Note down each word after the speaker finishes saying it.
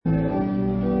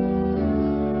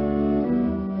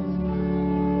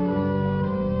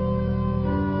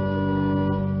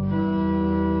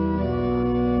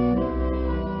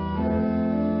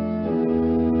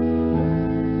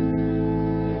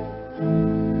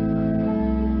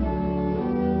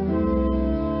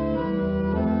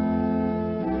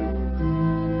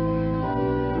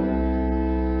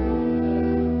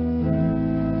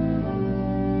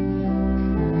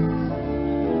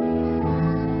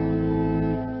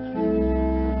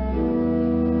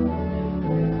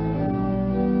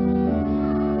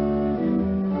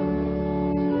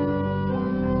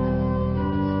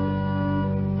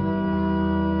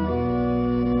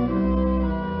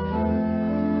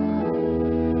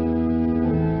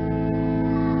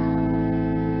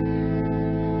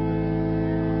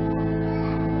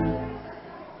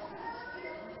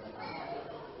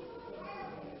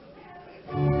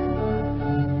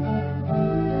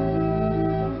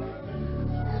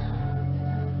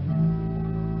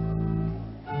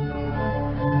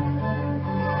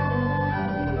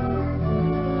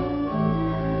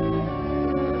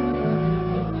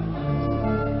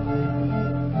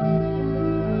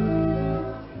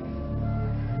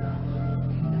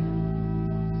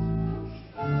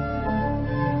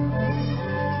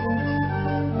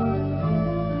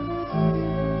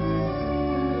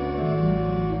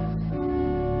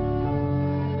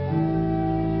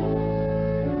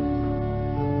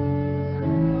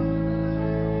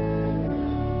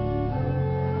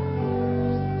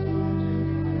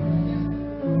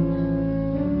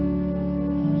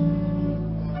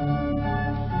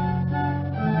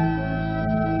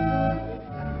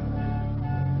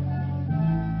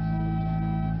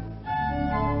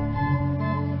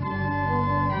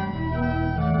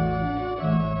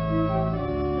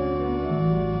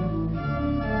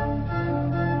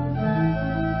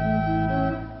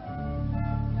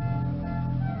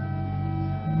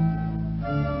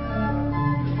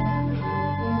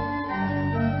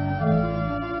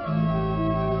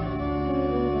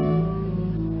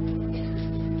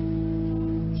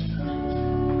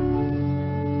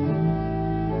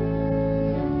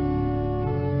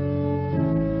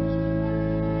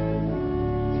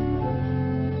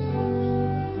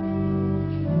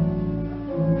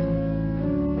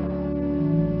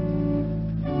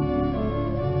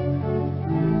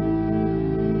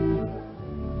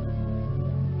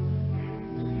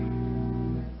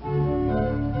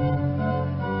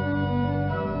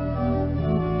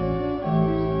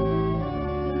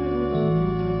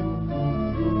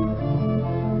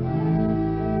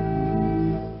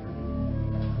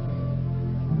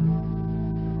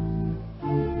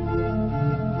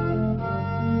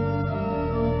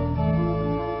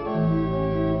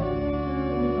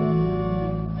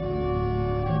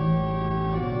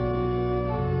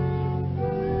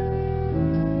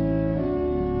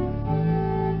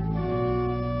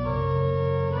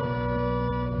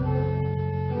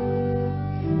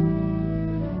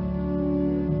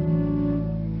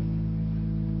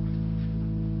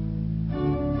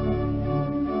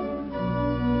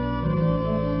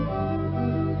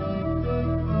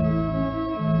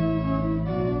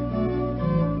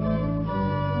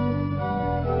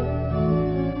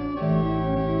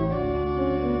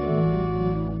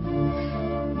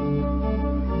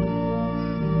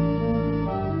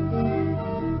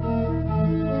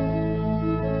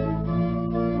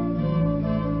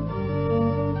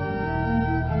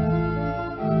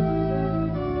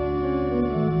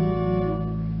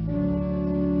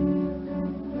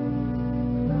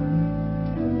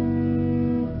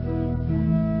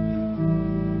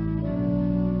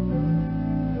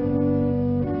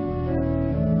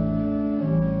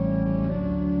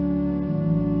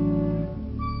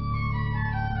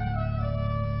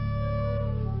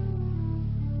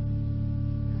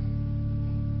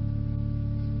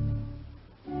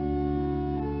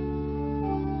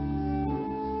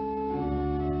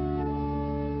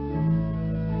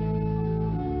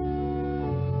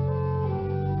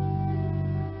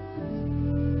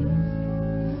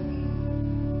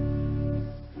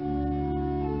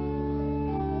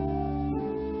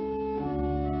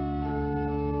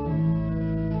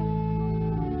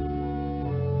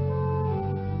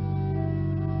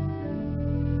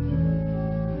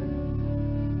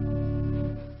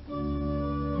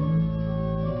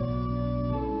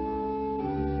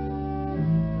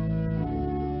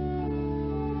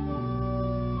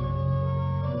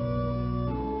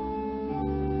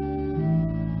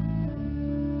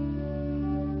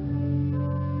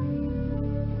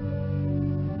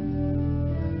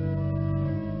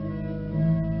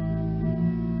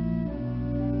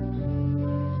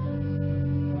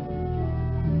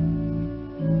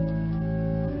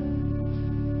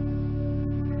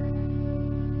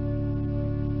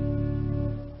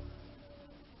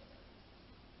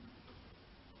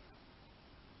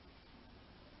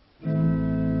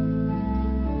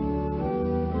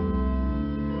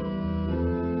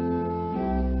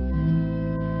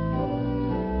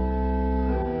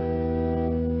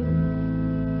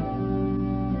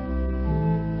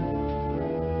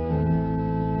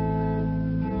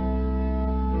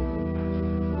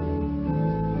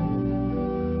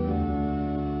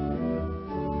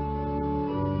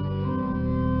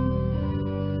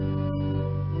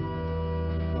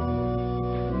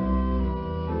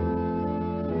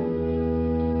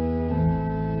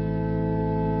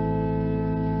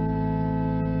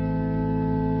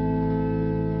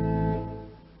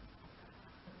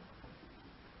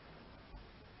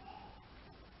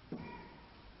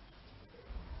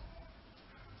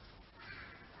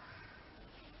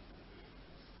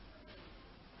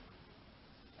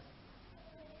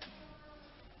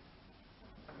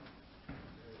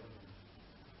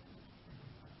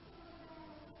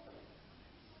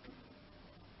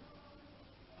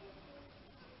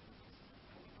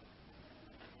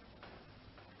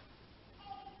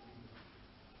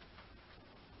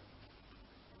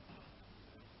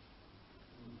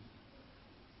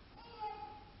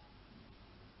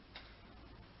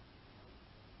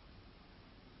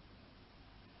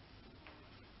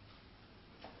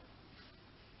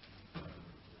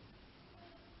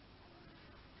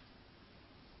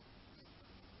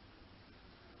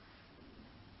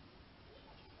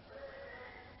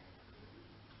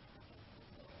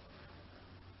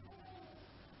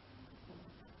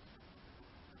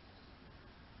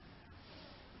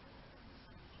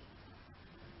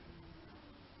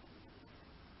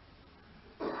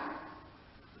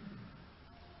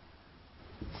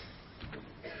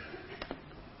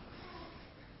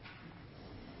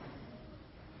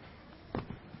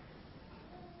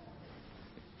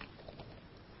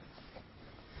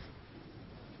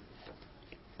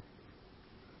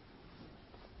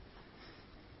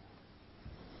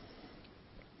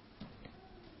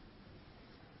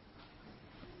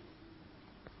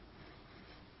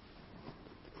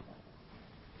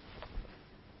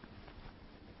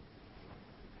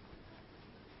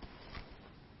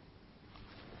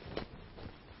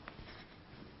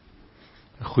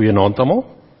Goeienaand almal.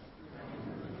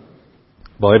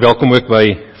 Baie welkom ook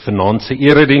by vanaand se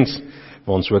erediens,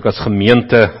 waar ons ook as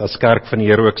gemeente, as kerk van die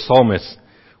Here ook saam is,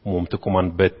 om hom te kom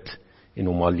aanbid en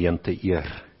hom alleen te eer.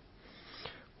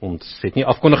 Ons het nie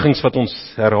afkondigings wat ons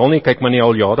herhaal nie, kyk maar nie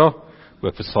al jare,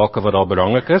 ook vir sake wat daar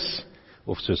belangrik is,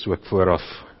 of soos ook vooraf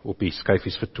op die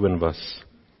skyfies vertoon was.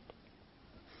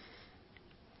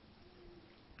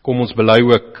 Kom ons bely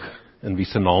ook in wie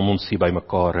se naam ons hier by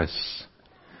mekaar is.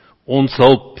 Ons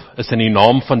hulp is in die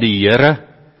naam van die Here,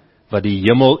 wat die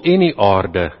hemel en die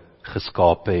aarde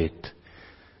geskape het.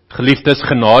 Geliefdes,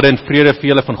 genade en vrede vir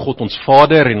julle van God ons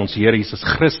Vader en ons Here Jesus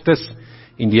Christus,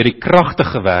 en deur die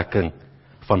kragtige werking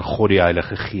van God die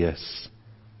Heilige Gees.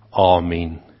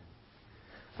 Amen.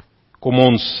 Kom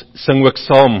ons sing ook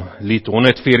saam, lied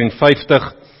 154,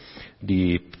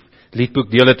 die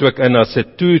liedboek deel het ook in as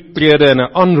 'n toetrede en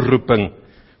 'n aanroeping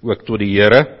ook tot die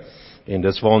Here, en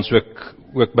dis waar ons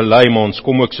ook bely, maar ons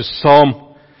kom ook so saam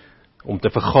om te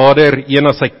vergader, een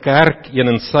as sy kerk, een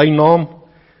in sy naam,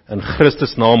 in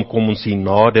Christus naam kom ons hier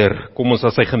nader, kom ons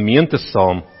as sy gemeente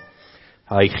saam,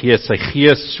 hy gee sy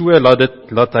gees so,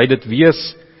 laat hy dit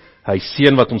wees, hy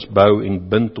seën wat ons bou en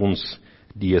bind ons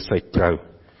deur sy trou.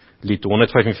 Lied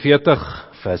 145,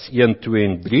 vers 1, 2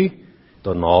 en 3,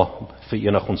 daarna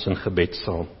verenig ons in gebed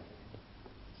saam.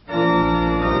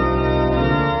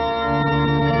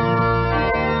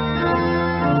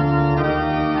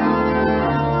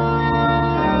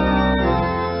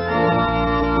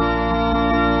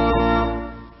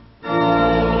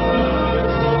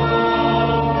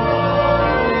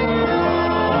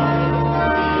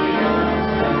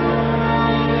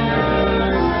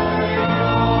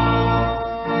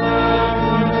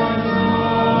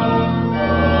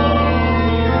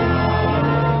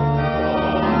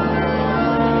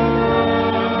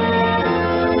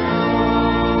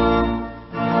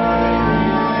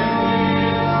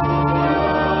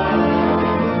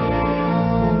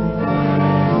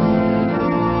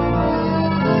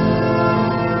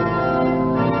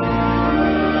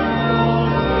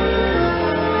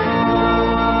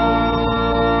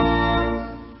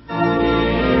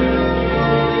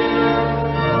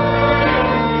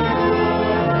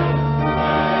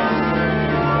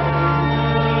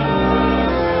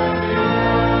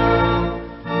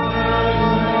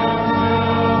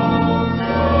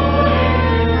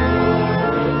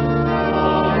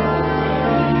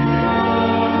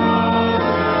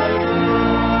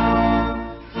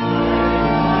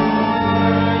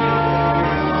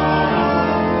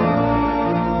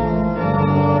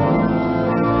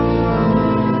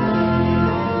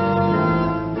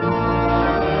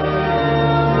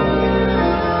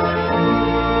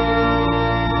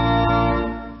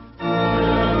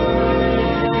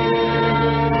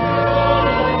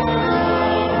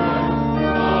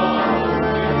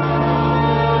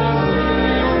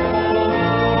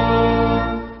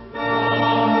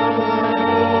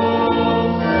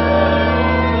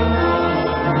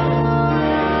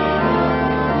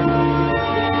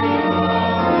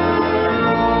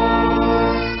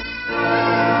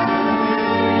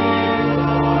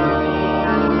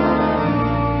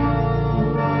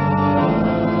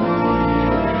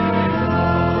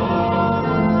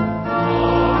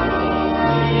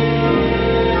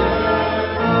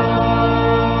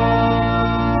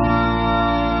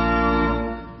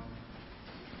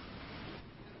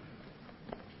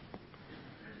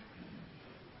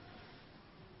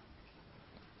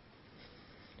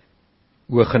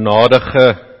 O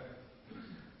genadige,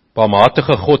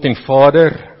 barmhartige God en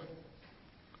Vader,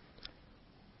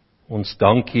 ons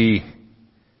dank U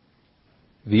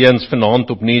weens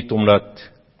vanaand opnuut, omdat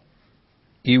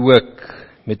U ook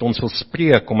met ons wil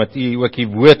spreek, omdat U ook U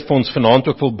woord vir ons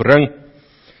vanaand ook wil bring,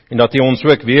 en dat U ons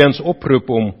ook weens oproep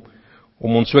om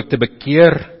ons ook te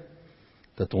bekeer,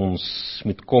 dat ons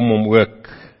moet kom om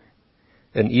ook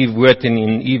in U woord en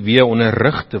in U weer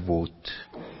onderrig te word.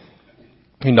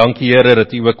 En dankie Here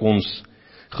dat U ook ons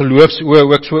geloofsoë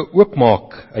ook so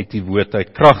oopmaak uit die woord uit.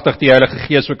 Kragtig die Heilige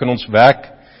Gees ook in ons werk,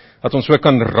 dat ons ook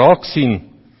kan raak sien,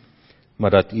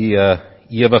 maar dat U 'n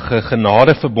ewige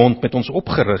genadeverbond met ons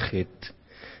opgerig het.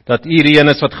 Dat U die een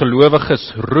is wat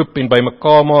gelowiges roep en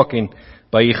bymekaar maak en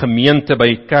by die gemeente, by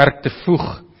die kerk te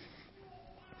voeg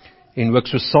en ook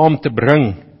so saam te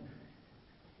bring,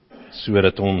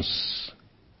 sodat ons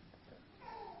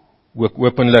ook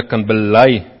openlik kan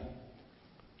bely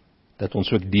dat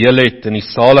ons ook deel het in die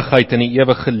saligheid en die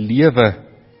ewige lewe,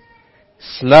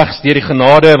 slegs deur die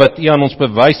genade wat U aan ons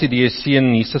bewys het deur U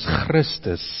Seun Jesus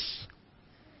Christus.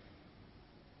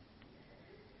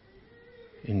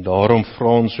 En daarom vra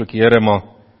ons ook, Here,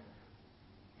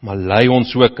 maar lei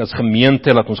ons ook as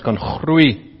gemeente, dat ons kan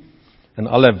groei in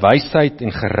alle wysheid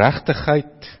en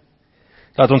geregtigheid,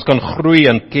 dat ons kan groei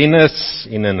in kennis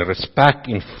en in respek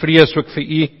en vrees ook vir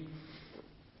U,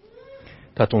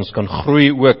 dat ons kan groei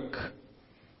ook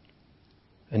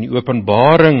in die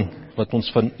openbaring wat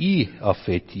ons van U af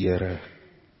het, Here,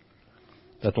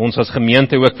 dat ons as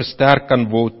gemeente ook versterk kan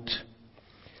word,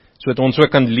 sodat ons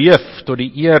ook kan leef tot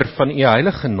die eer van U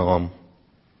heilige naam,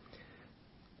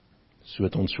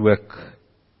 sodat ons ook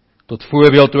tot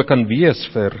voorbeeld ook kan wees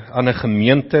vir ander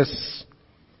gemeentes,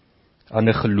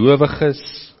 ander gelowiges,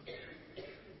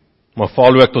 maar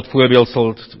val ook tot voorbeeld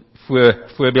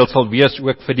sal wees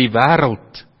ook vir die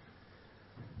wêreld,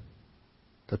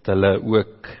 dat hulle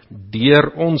ook deur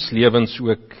ons lewens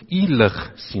ook U lig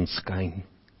sien skyn.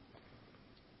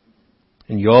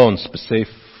 En ja, ons besef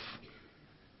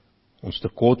ons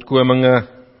tekortkominge,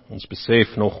 ons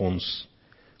besef nog ons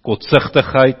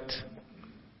kortsigtigheid,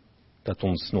 dat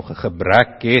ons nog 'n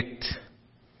gebrek het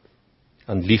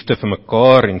aan liefde vir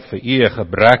mekaar en vir U, 'n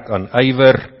gebrek aan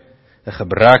ywer, 'n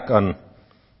gebrek aan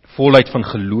volheid van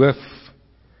geloof,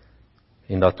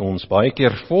 en dat ons baie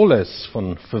keer vol is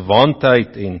van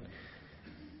verwantheid en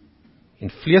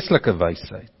vleeslike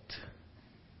wysheid,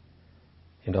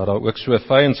 en dat daar ook so 'n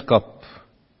vyandskap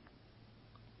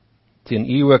teen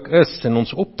U ook is in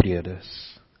ons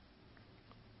optredes.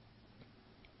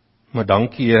 Maar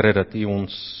dankie Here dat U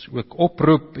ons ook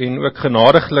oproep en ook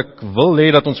genadiglik wil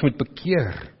hê dat ons moet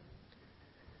bekeer.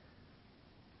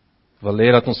 Wil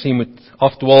hê dat ons nie moet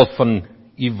afdwaal van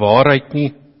U waarheid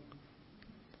nie,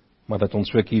 maar dat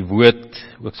ons ook U woord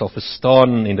ook sal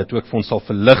verstaan en dit ook vir ons sal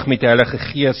verlig met die Heilige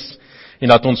Gees, en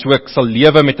dat ons ook sal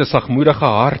lewe met 'n sagmoedige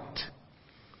hart.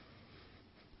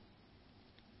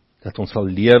 Dat ons sal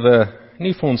lewe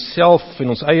nie vir onsself en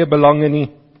ons eie belange nie,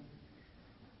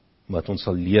 maar dat ons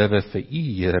sal lewe vir U,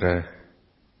 Here.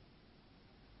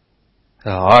 'n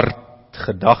hart,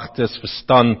 gedagtes,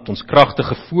 verstand, ons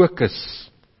kragtige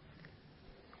fokus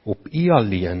op U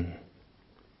alleen.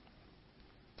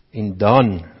 En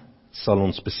dan sal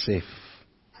ons besef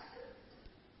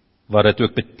wat dit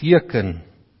ook beteken,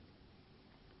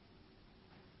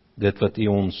 dit wat U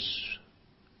ons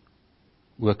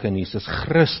ook in Jesus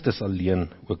Christus alleen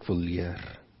ook wil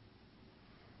leer.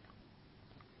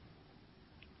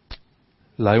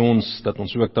 Lei ons dat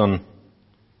ons ook dan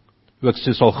ook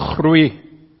so sal groei,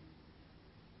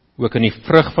 ook in die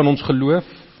vrug van ons geloof,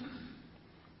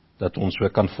 dat ons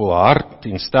ook kan volhard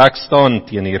en sterk staan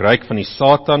teen die ryk van die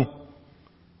Satan,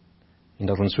 en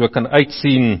dat ons ook kan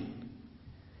uitsien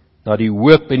na die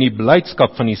hoop en die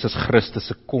blydskap van Jesus Christus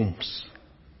se koms.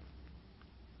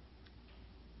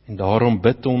 En daarom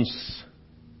bid ons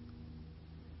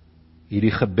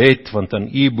hierdie gebed, want aan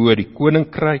U behoort die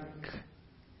koninkryk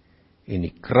en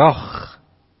die krag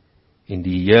en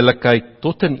die heerlikheid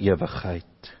tot in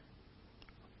ewigheid.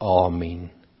 Amen.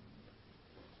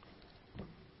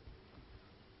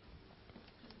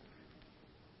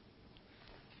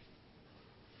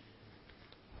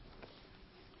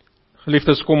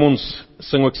 Geliefdes, kom ons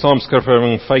sing ook saam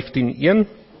Skrifverwysing 15:1.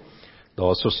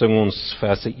 Daarso sing ons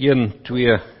verse 1,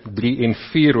 2, 3 en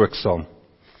 4 ook saam.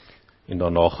 En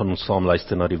daarna gaan ons saam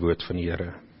luister na die woord van die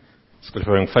Here.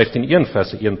 Skrifverwysing 15:1,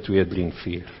 verse 1, 2, 3 en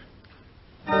 4.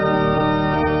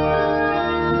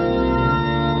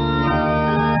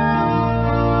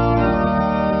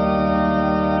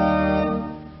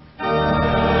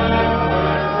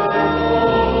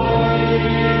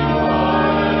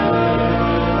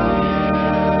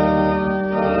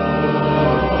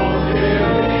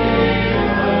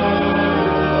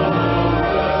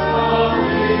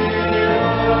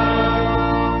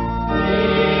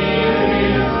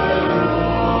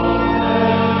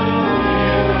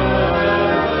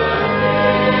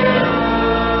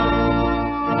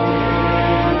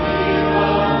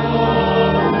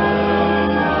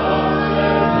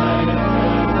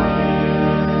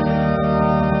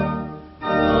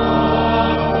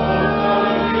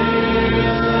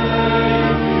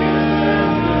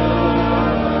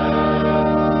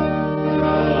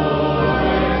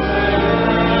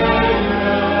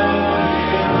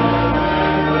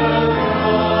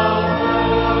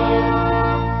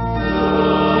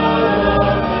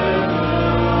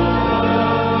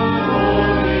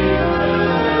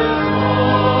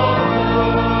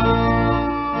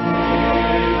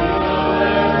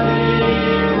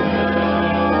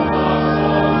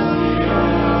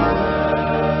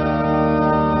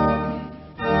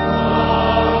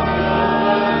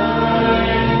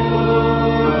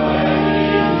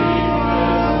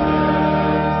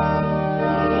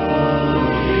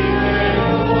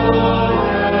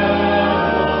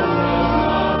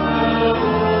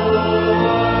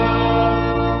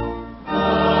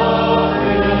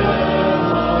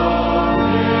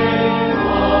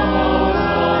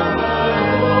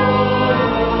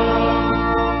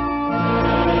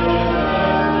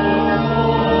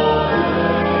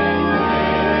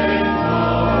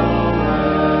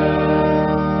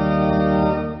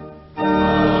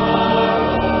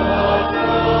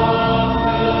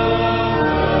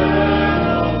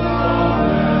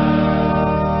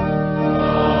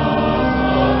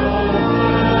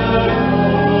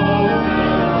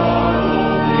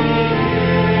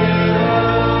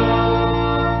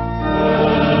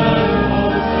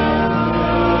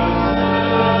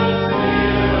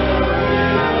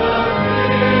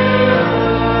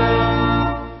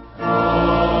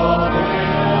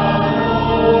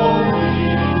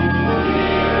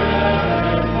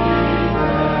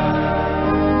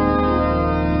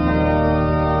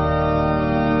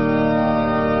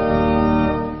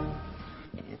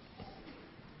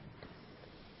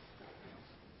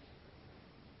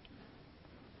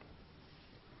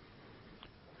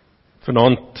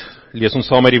 Vanaand lees ons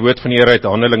saam met die woord van die Here uit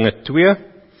Handelinge 2.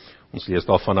 Ons lees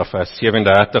daar vanaf vers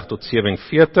 37 tot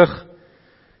 47.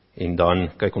 En dan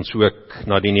kyk ons ook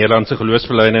na die Nederlandse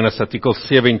geloofsbelijdenis artikel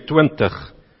 27,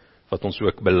 wat ons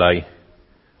ook bely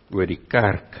oor die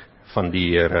kerk van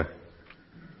die Here.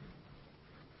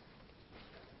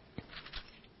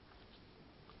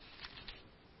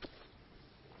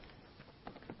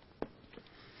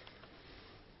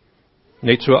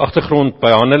 Net so agtergrond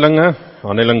by Handelinge.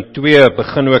 Handeling 2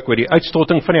 begin ook oor die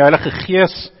uitstorting van die Heilige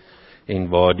Gees en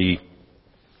waar die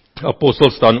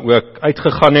apostels dan ook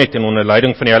uitgegaan het en onder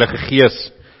leiding van die Heilige Gees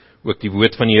ook die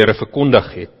woord van die Here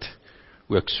verkondig het.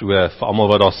 Ook so vir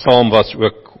almal wat daar saam was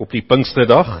ook op die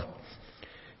Pinksterdag.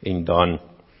 En dan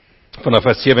vanaf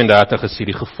vers 37 is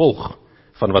hier die gevolg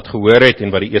van wat gehoor het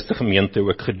en wat die eerste gemeente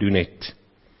ook gedoen het.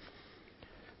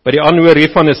 By die aanhoor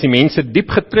hiervan is die mense diep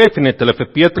getref en het hulle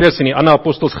vir Petrus en die ander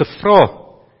apostels gevra: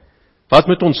 "Wat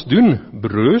moet ons doen,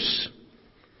 broers?"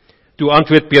 Toe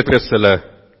antwoord Petrus hulle: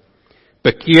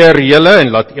 "Bekeer julle en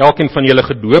laat elkeen van julle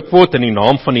gedoop word in die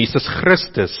naam van Jesus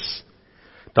Christus.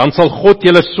 Dan sal God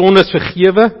julle sondes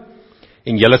vergewe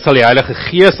en julle sal die Heilige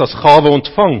Gees as gawe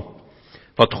ontvang.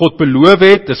 Wat God beloof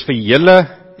het, is vir julle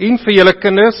en vir julle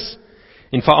kinders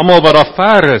en vir almal wat daar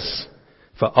ver is,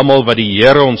 vir almal wat die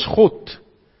Here ons God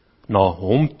na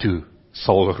hom toe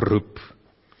sal roep."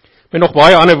 Met nog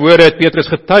baie ander woorde het Petrus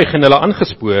getuig en hulle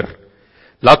aangespoor: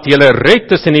 "Laat julle red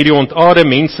tussen hierdie ontaarde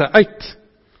mense uit."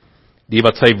 Die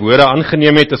wat sy woorde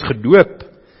aangeneem het, is gedoop,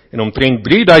 en omtrent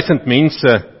 3000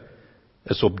 mense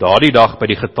is op daardie dag by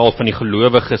die getal van die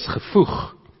gelowiges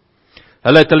gevoeg.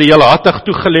 Hulle het hulle heelhartig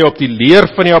toegelê op die leer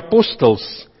van die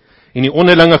apostels en die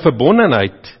onderlinge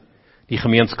verbondenheid, die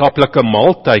gemeenskaplike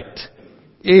maaltyd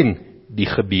en die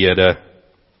gebede.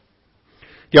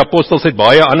 Die apostels het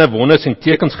baie ander wonders en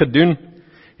tekens gedoen,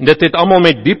 en dit het almal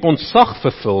met diep ontzag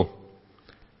vervul.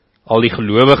 Al die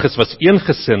gelowiges was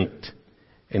eengesind,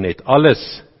 en het alles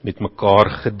met mekaar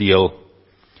gedeel.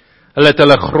 Hulle het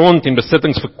hulle grond en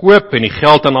besittings verkoop, en die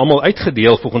geld aan almal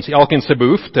uitgedeel, volgens elkeen sy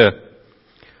behoefte.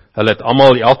 Hulle het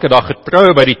almal elke dag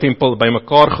getrou by die tempel by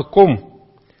mekaar gekom,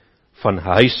 van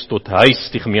huis tot huis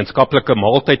die gemeenskaplike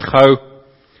maaltyd gehou,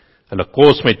 hulle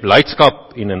kos met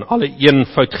blydskap en in alle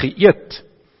eenvoud geëet,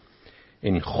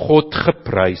 en God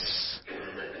geprys.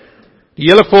 Die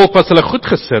hele volk was hulle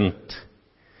goedgesind,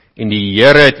 en die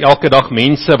Here het elke dag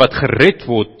mense wat gered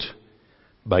word,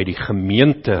 by die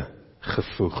gemeente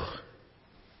gevoeg.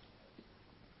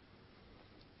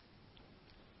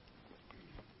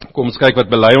 Kom ons kyk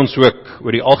wat bely ons ook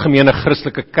oor die algemene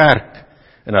Christelike kerk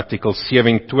in artikel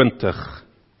 27.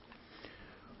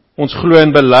 Ons glo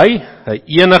en bely 'n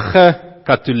enige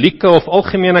katolieke of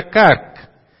algemene kerk,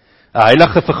 'n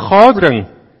heilige vergadering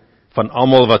van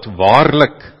almal wat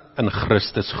waarlik in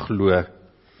Christus glo,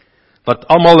 wat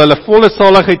almal hulle volle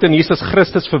saligheid in Jesus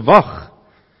Christus verwag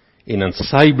en in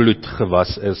sy bloed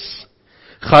gewas is,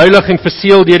 geheilig en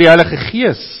verseël deur die Heilige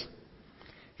Gees.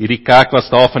 Hierdie kerk was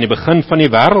daar van die begin van die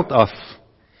wêreld af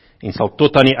en sal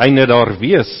tot aan die einde daar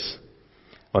wees,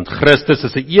 want Christus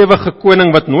is 'n ewige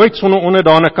koning wat nooit sonder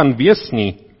onderdane kan wees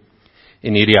nie,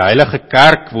 en hierdie heilige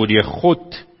kerk word deur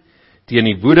God teen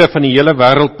die woede van die hele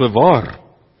wêreld bewaar,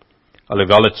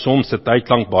 alhoewel dit soms 'n tyd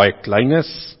lank baie klein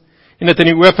is, en dit in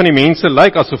die oë van die mense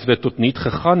lyk asof dit tot niet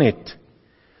gegaan het,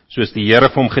 soos die Here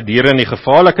vir hom gedurende die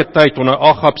gevaarlike tyd onder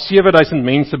Agab 7000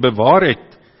 mense bewaar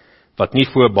het, wat nie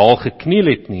voor Baal gekniel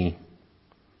het nie.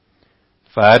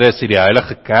 Verder is die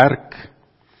heilige kerk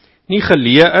nie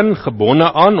geleë in,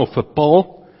 gebonde aan of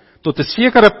bepaal tot 'n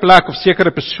sekere plek of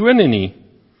sekere persone nie,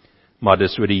 maar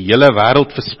dis oor die hele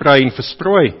wêreld versprei en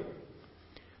verstrooi.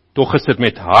 Tog is dit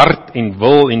met hart en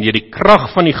wil en deur die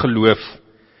krag van die geloof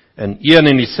in een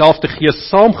en dieselfde Gees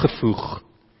saamgevoeg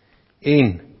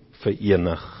en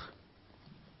verenig.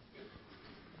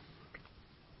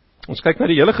 Ons kyk na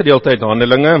die hele gedeelte uit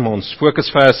Handelinge, maar ons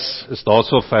fokusvers is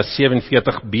daarso vers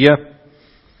 47b.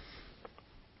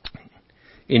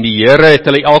 En die Here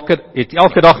het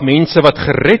elke dag mense wat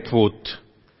gered word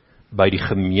by die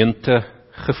gemeente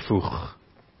gevoeg.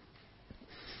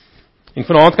 En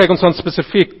vanaand kyk ons dan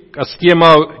spesifiek as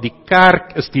tema, die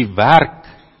kerk is die werk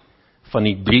van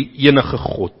die drie enige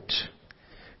God.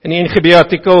 In die NGB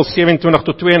artikel 27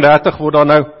 tot 32 word daar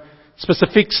nou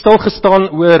spesifiek stilgestaan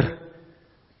oor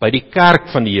by die kerk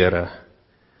van die Here.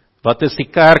 Wat is die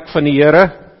kerk van die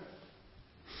Here?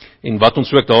 En wat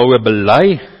ons ook daaroor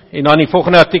bely. En dan in die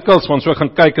volgende artikels, wat ons ook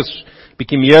gaan kyk, is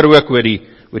bietjie meer ook oor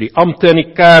die ampte in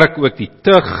die kerk, ook die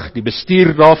tug, die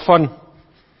bestuur daarvan.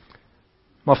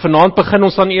 Maar vanaand begin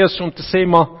ons dan eers om te sê,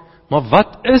 maar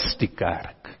wat is die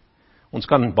kerk? Ons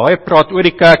kan baie praat oor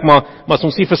die kerk, maar as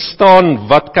ons nie verstaan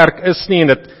wat kerk is nie, en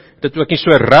dit ook nie so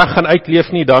reg gaan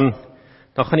uitleef nie, dan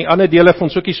gaan die ander dele van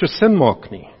ons ook nie so sin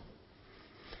maak nie.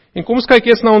 En kom ons kyk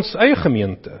eers na ons eie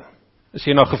gemeente. As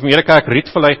jy na Gereformeerde Kerk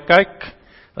Rietvallei kyk,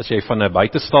 as jy van 'n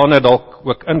buitestander dalk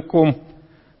ook inkom,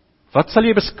 wat sal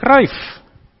jy beskryf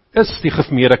is die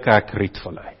Gereformeerde Kerk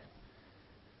Rietvallei?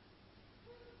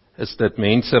 Is dit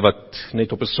mense wat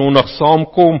net op 'n Sondag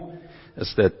saamkom?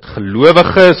 Is dit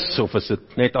gelowiges, of is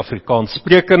dit net Afrikaans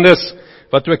sprekendes,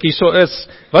 wat ook hierso is?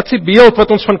 Wat is die beeld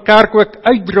wat ons van kerk ook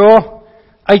uitdra,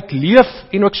 uitleef,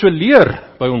 en ook so leer,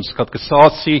 by ons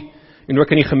katekisasie, en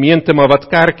ook in die gemeente, maar wat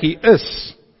kerkie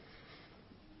is?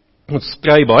 Ons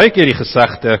kry baie keer die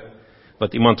gesegde,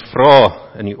 wat iemand vra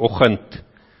in die oggend,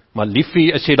 maar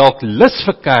liefie, is jy dalk lus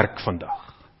vir kerk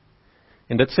vandag?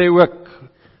 En dit sê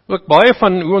ook baie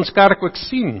van hoe ons kerk ook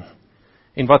sien,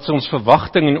 en wat is ons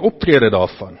verwagting en optrede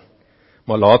daarvan.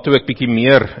 Maar later ook bietjie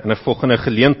meer in 'n volgende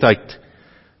geleentheid,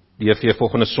 die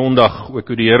volgende Sondag, ook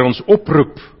hoe die Here ons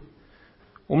oproep,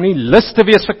 om nie lus te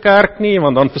wees vir kerk nie,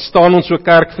 want dan verstaan ons so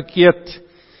kerk verkeerd,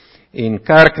 en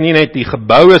kerk nie net die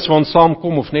gebou is waar ons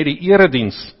saamkom, of net die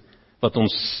erediens, wat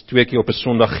ons 2 keer op 'n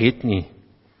Sondag het nie.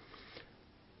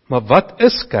 Maar wat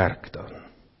is kerk dan?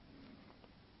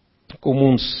 Kom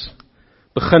ons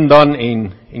begin dan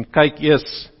en kyk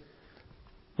eers,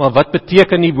 maar wat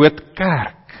beteken die woord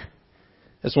kerk?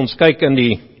 As ons kyk in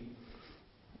die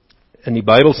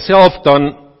Bybel self,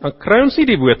 dan kry ons nie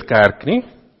die woord kerk nie,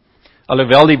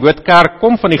 alhoewel die woord kerk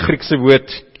kom van die Griekse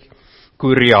woord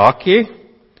kuriake,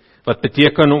 wat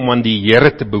beteken om aan die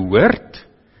Here te behoort.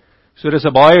 So dis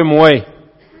 'n baie mooi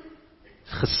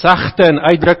gesegde en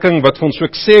uitdrukking wat vir ons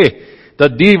ook sê,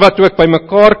 dat die wat ook by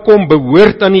mekaar kom,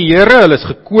 behoort aan die Here. Hulle is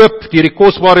gekoop deur die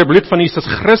kosbare bloed van Jesus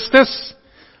Christus.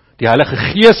 Die Heilige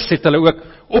Gees het hulle ook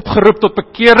opgeroep tot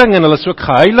bekering, en hulle is ook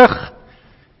geheilig.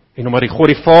 En omdat die God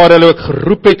die Vader hulle ook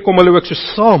geroep het, kom hulle ook so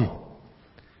saam.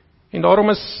 En daarom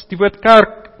is die woord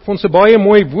kerk vir ons 'n baie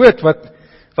mooi woord,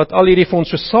 wat al hierdie vir ons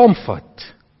so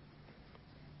saamvat.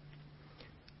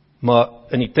 Maar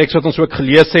in die teks wat ons ook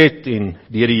gelees het, en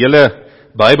deur die hele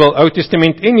Bybel, Ou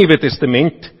Testament en Nuwe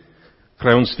Testament,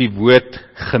 kry ons die woord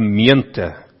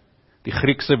gemeente, die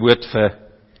Griekse woord vir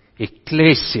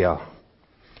ekklesia.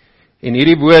 En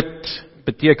hierdie woord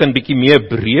beteken bietjie meer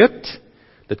breed,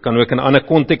 dit kan ook in ander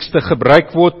kontekste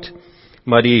gebruik word,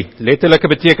 maar die letterlike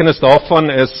betekenis daarvan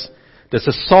is, dis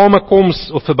 'n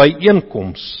samekoms of 'n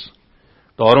byeenkoms.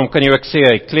 Daarom kan jy ook sê,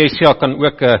 ekklesia kan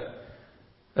ook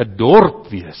 'n dorp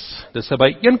wees, dis 'n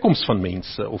byeenkoms van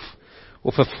mense,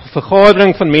 of 'n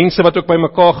vergadering van mense wat ook by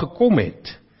mekaar gekom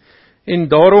het. En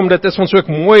daarom, dit is ons ook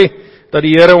mooi, dat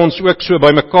die Here ons ook so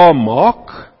by mekaar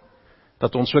maak,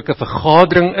 dat ons ook 'n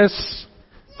vergadering is,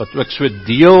 wat ook so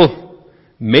deel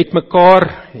met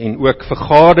mekaar, en ook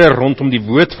vergader rondom die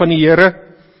woord van die Here.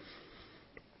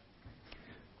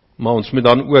 Maar ons moet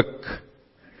dan ook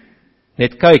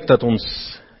net kyk, dat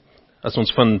ons, as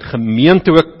ons van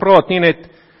gemeente ook praat, nie net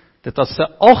dit as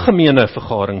 'n algemene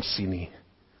vergadering sien nie,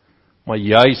 maar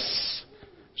juis,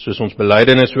 soos ons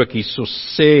belydenis ook hierso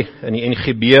sê, in die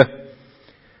NGB,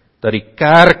 dat die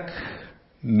kerk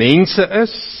mense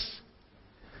is,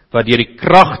 wat deur die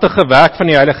kragtige werk van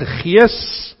die Heilige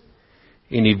Gees,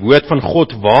 en die woord van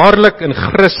God waarlik in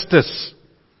Christus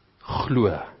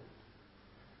glo.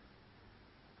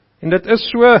 En dit is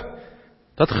so,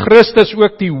 dat Christus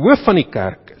ook die hoof van die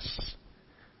kerk is.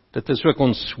 Dit is ook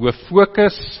ons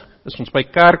hooffokus, as ons by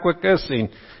kerk ook is,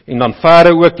 en dan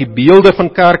verder ook die beelde van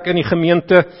kerk in die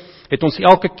gemeente, het ons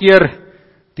elke keer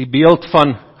die beeld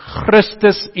van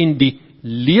Christus en die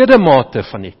ledemate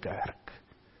van die kerk.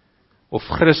 Of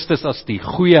Christus as die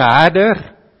goeie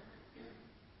herder,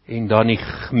 en dan die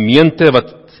gemeente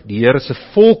wat die Here se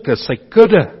volk is, sy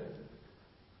kudde,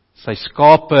 sy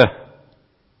skape,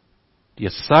 die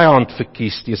sy hand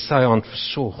verkies, die sy hand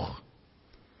versorg.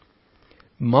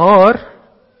 Maar,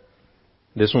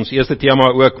 dis ons eerste tema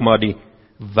ook, maar die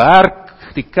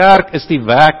kerk is die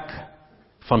werk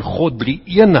van God drie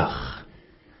enig.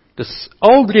 Dis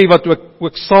al drie wat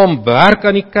ook saam werk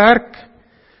aan die kerk,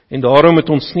 en daarom moet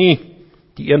ons nie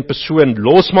die een persoon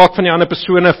losmaak van die ander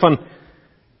persone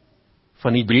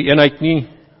van die drie eenheid nie,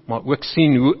 maar ook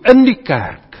sien hoe in die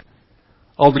kerk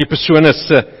al drie persone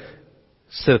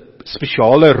se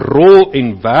spesiale rol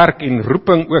en werk en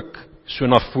roeping ook so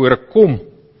na vore kom.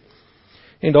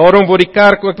 En daarom word die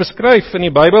kerk ook beskryf in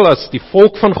die Bybel as die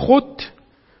volk van God.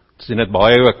 Ons sien dit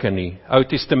baie ook in die Ou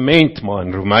Testament, maar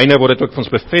in Romeine word dit ook vir ons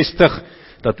bevestig,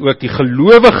 dat ook die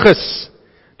gelowiges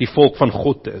die volk van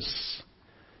God is.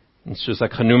 En soos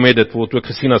ek genoem het, dit word ook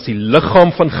gesien as die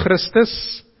liggaam van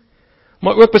Christus,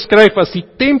 maar ook beskryf as die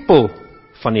tempel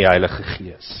van die Heilige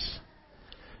Gees.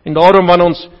 En daarom wanneer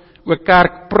ons oor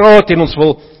kerk praat en ons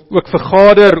wil ook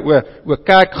vergader oor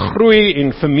kerkgroei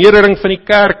en vermeerdering van die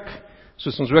kerk,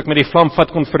 soos ons ook met die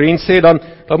Vlamvat konferensie sê, dan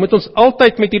moet ons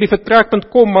altyd met hierdie vertrekpunt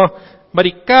kom, maar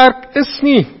die kerk is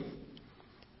nie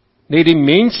net die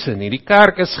mense nie, die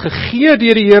kerk is gegee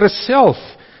deur die Here self,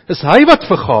 is hy wat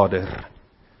vergader,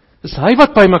 is hy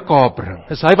wat by mekaar bring,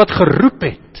 is hy wat geroep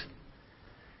het,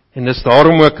 en is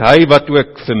daarom ook hy wat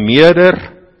ook vermeerder,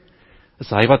 is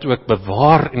hy wat ook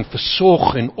bewaar en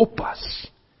versorg en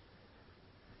oppas.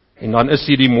 En dan is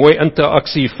hier die mooi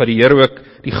interaksie vir die Here ook,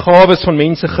 die gawes van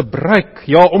mense gebruik,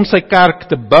 ja, om sy kerk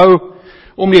te bou,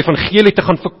 om die evangelie te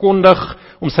gaan verkondig,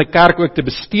 om sy kerk ook te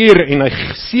bestuur, en hy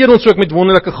seën ons ook met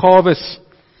wonderlike gawes,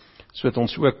 sodat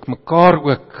ons ook mekaar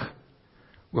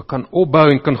ook kan opbou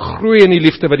en kan groei in die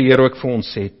liefde wat die Here ook vir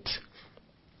ons het.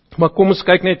 Maar kom ons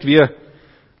kyk net weer,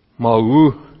 maar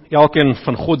hoe elkeen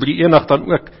van God drie eenig dan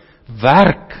ook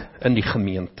werk in die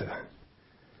gemeente.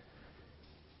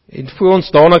 En voor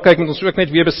ons daarna kyk, moet ons ook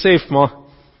net weer besef, maar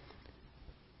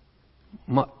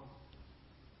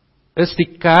is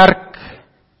die kerk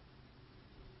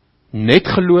net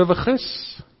gelowiges?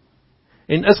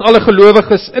 En is alle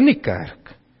gelowiges in die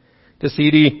kerk? Dis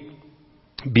hierdie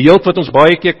beeld wat ons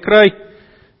baie keer kry,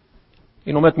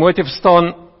 en om dit mooi te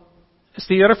verstaan, is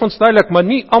die Here vir ons duidelik, maar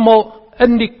nie almal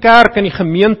in die kerk en die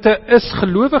gemeente is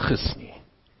gelowiges nie.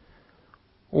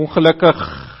 Ongelukkig,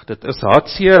 dit is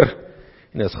hartseer,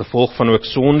 en as gevolg van ook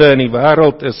sonde in die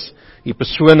wêreld, is die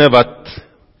persone wat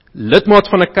lidmaat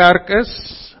van 'n kerk is,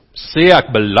 sê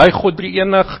ek bely God drie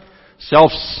enig,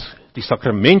 selfs die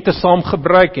sakramente saam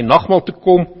gebruik en nagmaal toe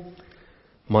kom,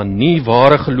 maar nie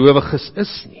ware gelowiges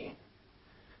is nie.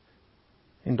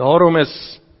 En daarom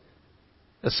is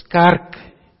kerk,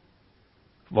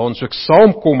 waar ons ook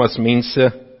saamkom as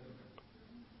mense,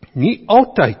 nie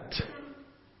altyd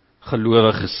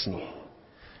gelowiges nie.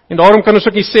 En daarom kan ons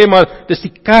ook nie sê, maar dis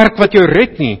die kerk wat jou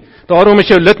red nie. Daarom is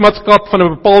jou lidmaatskap van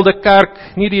 'n bepaalde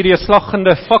kerk nie die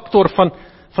deurslaggende faktor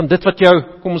van dit wat jou,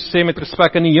 kom ons sê met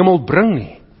respek, in die hemel bring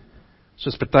nie.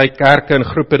 Soos party kerke en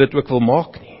groepe dit ook wil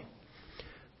maak nie.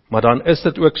 Maar dan is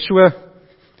dit ook so,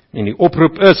 en die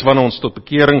oproep is, wanneer ons tot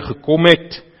bekering gekom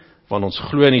het, wanneer ons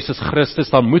glo in Jesus Christus,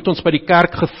 dan moet ons by die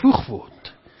kerk gevoeg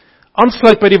word.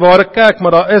 Aansluit by die ware kerk,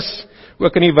 maar daar is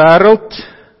ook in die wêreld,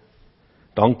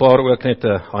 dankbaar ook net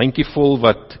 'n handjievol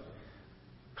wat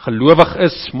gelowig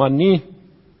is, maar nie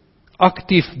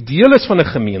aktief deel is van 'n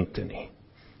gemeente nie,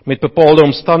 met bepaalde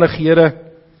omstandighede,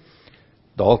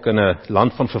 dalk in 'n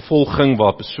land van vervolging,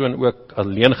 waar 'n persoon ook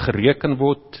alleen gereken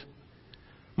word,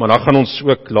 maar dan gaan ons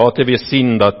ook later weer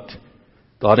sien, dat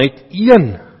daar net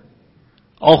een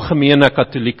algemene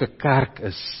katholieke kerk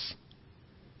is,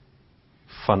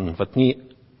 van wat nie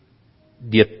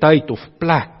deur tyd of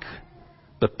plek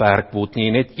beperk word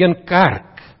nie, net een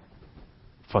kerk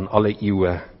van alle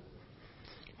eeue.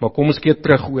 Maar kom ons keer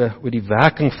terug oor die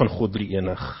werking van God drie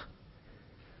enig.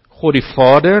 God die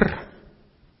Vader,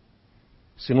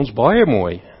 sien ons baie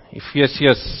mooi,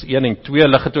 Efesiërs 1 en 2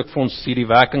 lig dit ook vir ons hierdie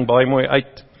werking baie mooi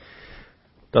uit,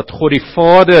 dat God die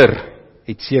Vader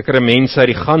het sekere mense uit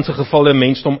die ganse gevalle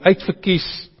mensdom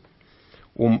uitverkies,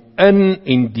 om in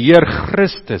en deur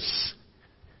Christus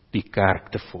die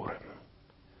kerk te vorm.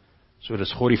 So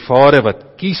dis God die Vader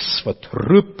wat kies, wat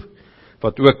roep,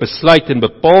 wat ook besluit en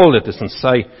bepaal, dit is in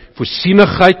sy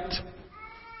voorsienigheid,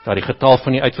 dat die getal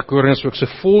van die uitverkorenes ook so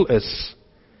vol is,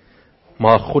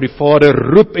 maar God die Vader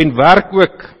roep en werk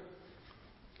ook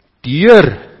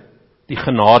deur die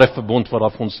genadeverbond wat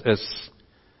daar vir ons is,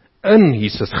 in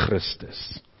Jesus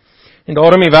Christus. En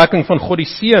daarom die werking van God die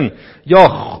Seun, ja,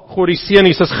 God die Seun,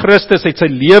 Jesus Christus, het sy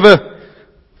lewe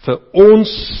vir ons,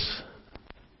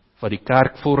 wat die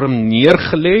kerk vorm,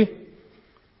 neergelê,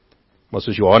 maar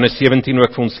soos Johannes 17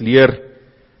 ook vir ons leer,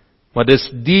 maar dis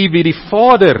die wie die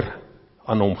Vader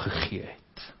aan hom gegee het.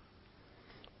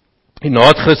 En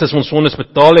nadat Christus ons sondes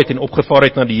betaal het en opgevaar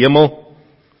het na die hemel,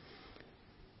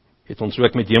 het ons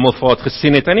ook met hemelvaart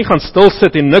gesien, het hy nie gaan stil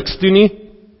sit en niks doen nie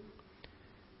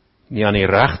aan die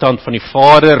regterhand van die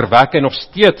Vader werk hy nog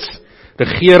steeds,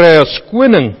 regeer hy as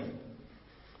koning,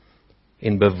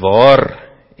 en bewaar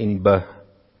en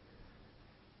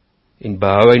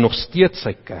behou hy nog steeds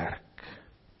sy kerk.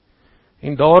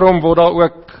 En daarom word daar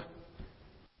ook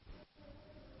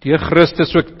deur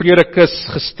Christus ook predikers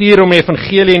gestuur om die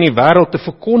evangelie in die wêreld te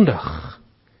verkondig,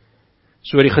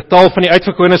 so die getal van die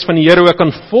uitverkorenes van die Here ook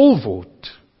kan vol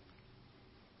word.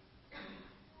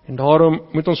 En daarom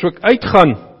moet ons ook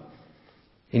uitgaan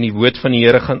en die woord van die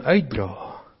Here gaan uitdra.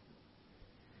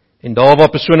 En daar waar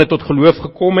persone tot geloof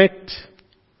gekom het,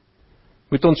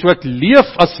 moet ons ook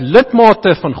leef as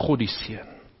lidmate van God die Seun.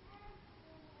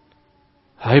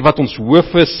 Hy wat ons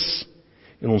hoof is,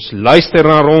 en ons luister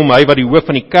na hom, hy wat die hoof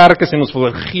van die kerk is, en ons wil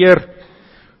regeer,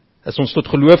 as ons tot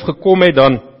geloof gekom het,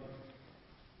 dan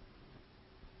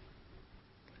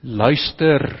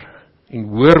luister en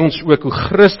hoor ons ook hoe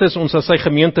Christus ons as sy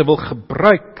gemeente wil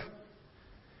gebruik,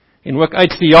 en ook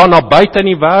uitstuur, ja, na buite in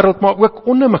die wêreld, maar ook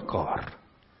onder mekaar.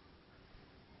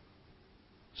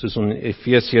 Soos in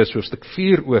Efesiërs hoofstuk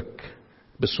 4 ook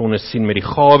besonder sien met die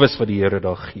gawes wat die Here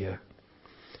daar gee.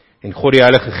 En God die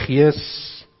Heilige Gees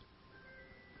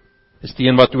is die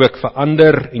een wat ook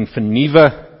verander en vernuwe,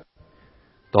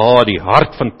 daar die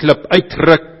hart van klip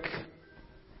uitruk,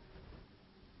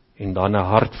 en dan 'n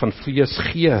hart van vlees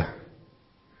gee.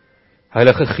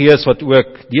 Heilige Gees wat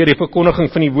ook deur die verkondiging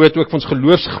van die woord ook vir ons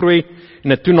geloofsgroei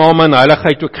en 'n toename in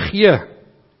heiligheid ook gee,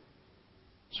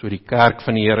 so die kerk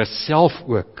van die Here self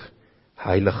ook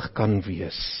heilig kan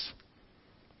wees.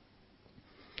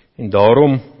 En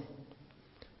daarom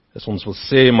is ons wil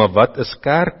sê, maar wat is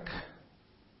kerk?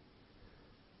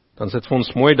 Dan is dit vir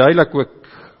ons mooi duidelik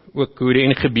ook hoe die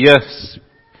NGB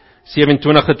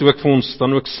 27 het ook vir ons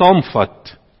dan ook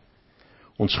saamvat.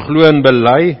 Ons glo en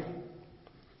bely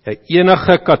 'n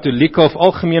enige katolieke of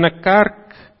algemene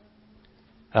kerk,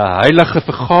 'n heilige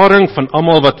vergadering van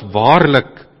almal wat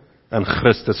waarlik in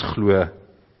Christus glo,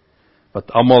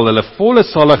 wat almal hulle volle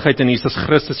saligheid in Jesus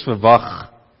Christus verwag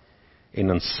en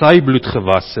in sy bloed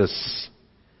gewas is,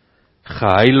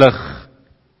 geheilig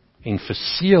en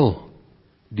verseël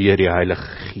deur die Heilige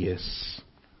Gees.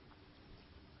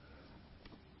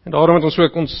 En daarom het ons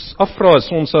ook ons afvra,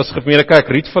 is ons as gemeentekerk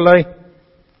Rietvallei,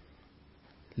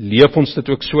 leef ons dit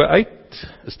ook so uit?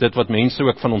 Is dit wat mense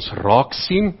ook van ons raak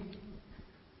sien?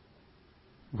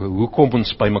 Hoekom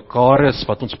ons by mekaar is,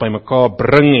 wat ons by mekaar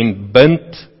bring en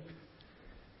bind,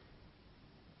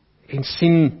 en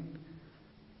sien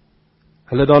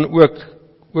hulle dan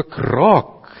ook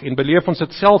raak, en beleef ons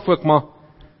dit self ook,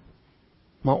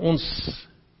 maar ons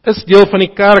is deel van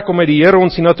die kerk, omdat die Here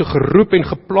ons hiernatoe geroep en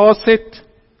geplaas het.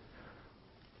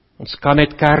 Ons kan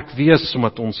net kerk wees,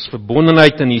 omdat ons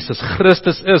verbondenheid in Jesus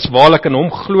Christus is, waarlik in hom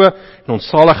glo, en ons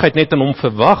saligheid net in hom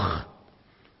verwag,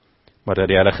 maar dat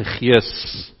die Heilige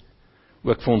Gees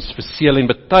ook vir ons verseël en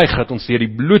betuig, dat ons deur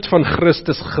die bloed van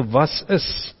Christus gewas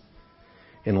is,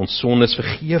 en ons sondes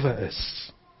vergewe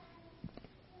is.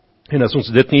 En as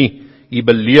ons dit nie hier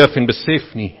beleef en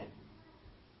besef nie,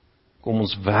 kom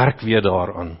ons werk weer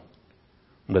daaraan,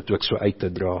 om dit ook so uit te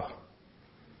dra.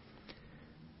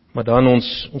 Maar dan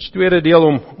ons tweede deel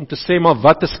om te sê, maar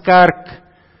wat is kerk?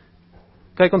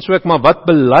 Kyk ons ook, maar wat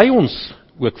bely ons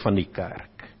ook van die kerk?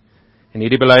 En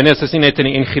hierdie belydenis is nie net in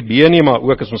die NGB nie, maar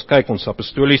ook as ons kyk, ons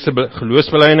apostoliese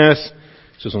geloofsbelydenis,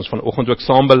 soos ons vanoggend ook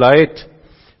saam bely het,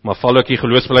 maar val ook die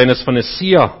geloofsbelydenis van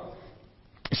Nicea,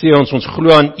 sê ons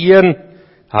glo aan een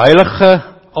heilige,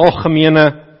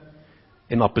 algemene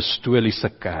en apostoliese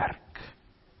kerk.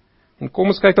 En kom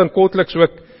ons kyk dan kortliks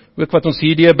ook wat ons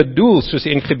hierdie bedoel, soos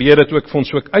die NGB dit ook vir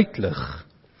ons ook uitlig.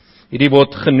 Hierdie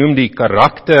word genoem die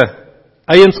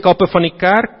karaktereienskappe van die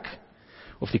kerk,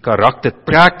 of die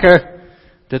karaktertrekke,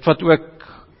 dit wat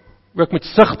ook moet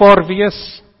sigbaar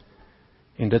wees,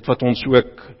 en dit wat ons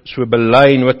ook so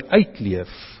bely en ook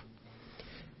uitleef.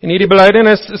 En hierdie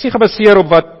belydenis is nie gebaseer op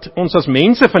wat ons as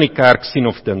mense van die kerk sien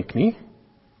of dink nie,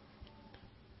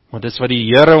 maar dis wat die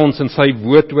Here ons in sy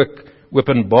woord ook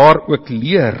openbaar ook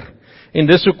leer. En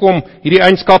dis hoekom hierdie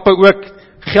eienskappe ook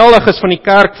geldig is van die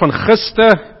kerk van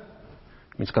gister,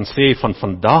 mens kan sê van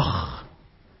vandag,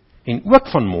 en ook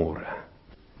van môre.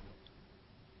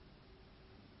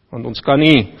 Want ons kan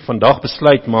nie vandag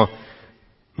besluit, maar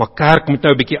kerk moet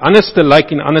nou 'n bietjie anders te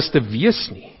lyk en anders te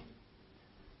wees nie.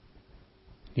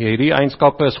 Hierdie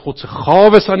eienskappe is God se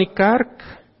gawes aan die kerk,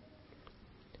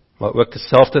 maar ook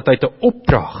terselfdertyd 'n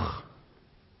opdrag,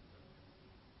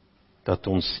 dat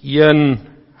ons een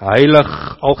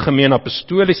heilig, algemeen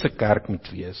apostoliese kerk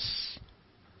moet wees.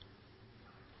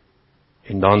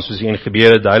 En dan, soos die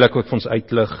NGB duidelik ook vir ons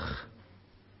uitlig,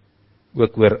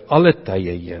 ook oor alle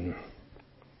tye heen.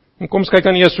 En kom ons kyk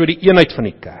dan eers oor die eenheid van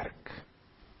die kerk.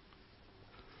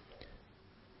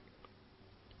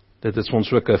 Dit is vir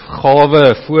ons ook 'n gawe,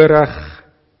 'n voorreg,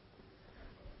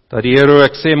 dat die Here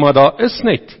ook sê, maar daar is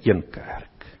net een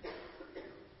kerk.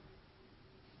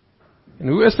 En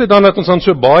hoe is dit dan dat ons dan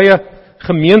so baie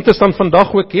gemeentes dan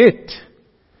vandag ook het,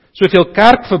 soveel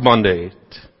kerkverbande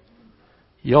het?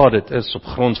 Ja, dit is op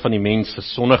grond van die mens se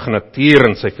sondige natuur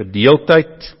en sy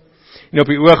verdeeldheid, en op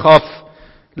die oog af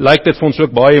lyk dit vir ons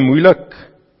ook baie moeilik,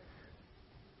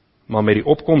 maar met die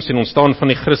opkoms en ontstaan van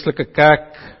die Christelike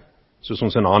kerk, soos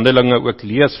ons in Handelinge ook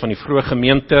lees van die vroeë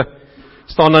gemeente,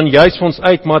 staan dan juis vir ons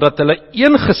uit, maar dat hulle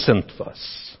eengesind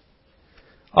was.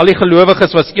 Al die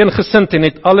gelowiges was eengesind en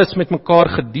het alles met mekaar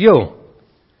gedeel.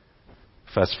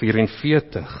 Vers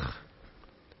 44.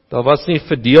 Daar was nie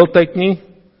verdeeldheid nie,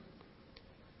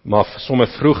 maar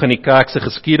sommer vroeg in die kerk se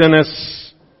geskiedenis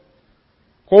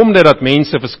kom dit dat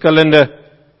mense verskillende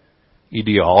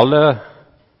ideale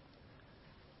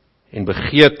en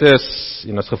begeertes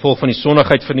en as gevolg van die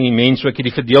sondigheid van die mens ook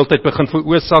die verdeeldheid begin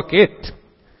veroorsaak het.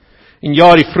 En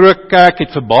ja, die vroeë kerk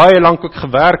het vir baie lank ook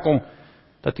gewerk om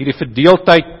dat hierdie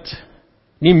verdeeldheid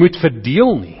nie moet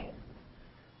verdeel nie.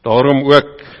 Daarom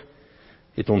ook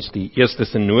het ons die eerste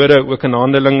synode ook in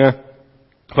Handelinge,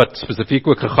 wat spesifiek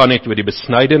ook gegaan het oor die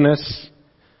besnydenis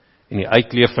en die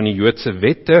uitleef van die Joodse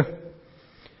wette.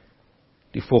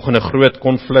 Die volgende groot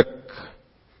konflik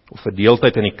of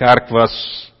verdeeldheid in die kerk was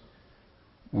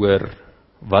oor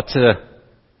watse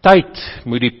tyd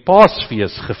moet die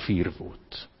Paasfees gevier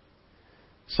word.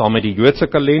 Saam met die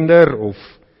Joodse kalender of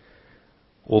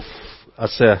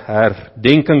as 'n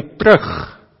herdenking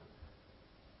terug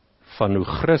van hoe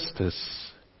Christus,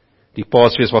 die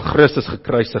Paasfees waar Christus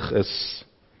gekruisig is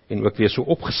en ook weer so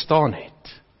opgestaan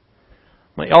het.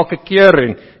 Maar elke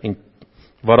keer en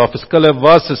waar daar verskille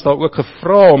was, is daar ook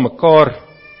gevra om mekaar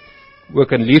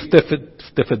ook in liefde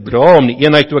te verdra, om die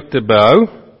eenheid ook te behou.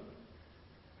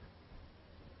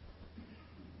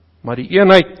 Maar die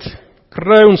eenheid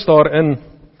kry ons daarin,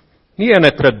 nie in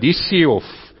 'n tradisie of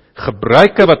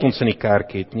gebruike wat ons in die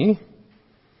kerk het nie,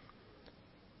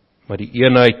 maar die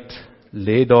eenheid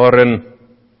lê daarin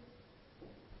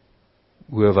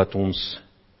oor wat ons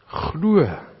glo.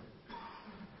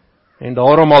 En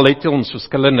daarom al het ons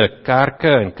verskillende kerke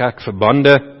en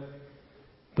kerkverbande,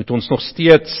 moet ons nog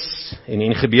steeds, en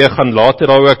NGB gaan later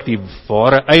daar ook die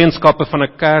ware eienskappe van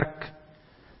 'n kerk,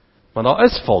 maar daar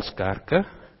is vals kerke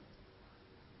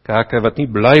wat nie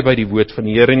bly by die woord van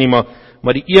die Here nie,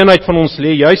 maar die eenheid van ons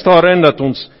lê juist daarin, dat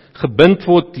ons gebind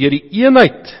word deur die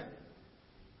eenheid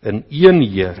in een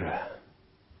Here,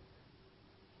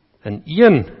 in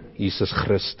een Jesus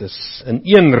Christus, in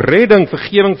een redding,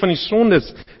 vergewing van die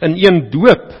sondes, in een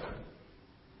doop.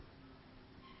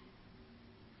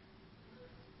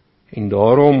 En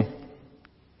daarom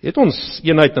het ons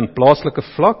eenheid in plaaslike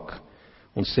vlak.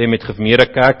 Ons sê met gemeente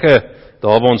kerke,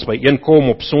 daar waar ons byeenkom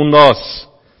op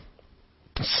Sondags,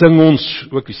 sing ons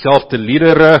ook dieselfde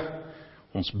liedere,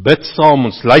 ons bid saam,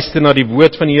 ons luister na die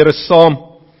woord van die Here saam.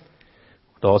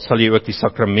 Daar sal jy ook die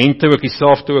sakramente ook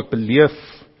dieselfde ook beleef.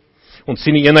 Ons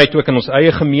sien die eenheid ook in ons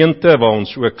eie gemeente, waar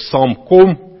ons ook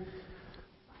saamkom,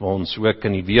 waar ons ook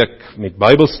in die week met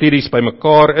Bybelstudies by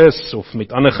mekaar is, of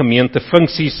met ander gemeente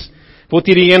funksies, word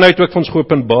hierdie eenheid ook vir ons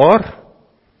geopenbaar.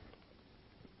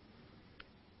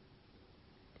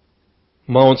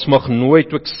 Maar ons mag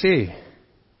nooit ook sê,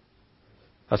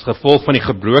 as gevolg van die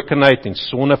gebrokenheid en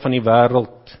sonde van die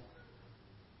wêreld,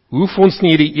 hoef ons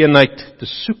nie hierdie eenheid te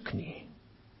soek nie.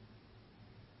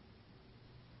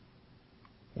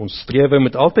 Ons strewe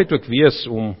moet altyd ook wees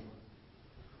om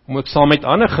ook saam met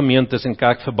ander gemeentes en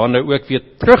kerkverbande ook weer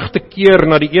terug te keer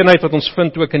na die eenheid wat ons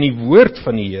vind ook in die woord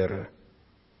van die Here.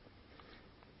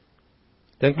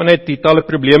 Dink maar net die talle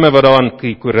probleme wat daar in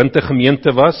die Korinthe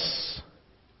gemeente was,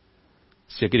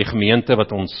 seker die gemeente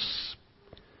wat ons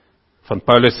van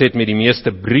Paulus het met die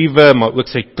meeste briewe, maar ook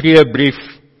sy treebrief,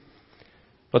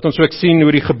 wat ons ook sien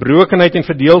hoe die gebrokenheid en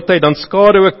verdeeldheid dan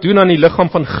skade ook doen aan die liggaam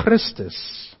van Christus.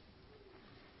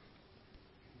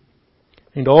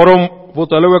 En daarom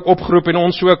word hulle ook opgeroep en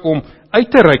ons ook om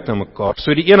uit te reik na mekaar,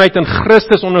 so die eenheid in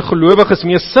Christus onder gelowiges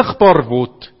meer sigbaar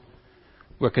word,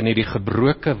 ook in hierdie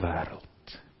gebroke wêreld.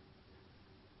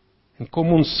 En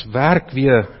kom ons werk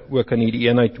weer ook aan hierdie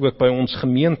eenheid, ook by ons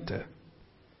gemeente.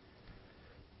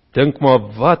 Dink maar,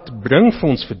 wat bring vir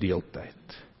ons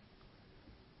verdeeldheid?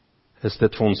 Is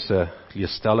dit vir ons 'n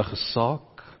leesstellige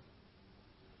saak?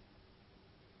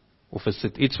 Of is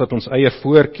dit iets wat ons eie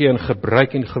voorkeur en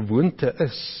gebruik en gewoonte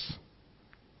is?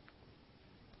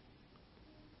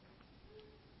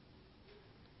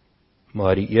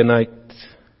 Maar die eenheid,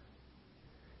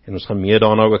 en ons gaan meer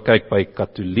daarna ook kyk by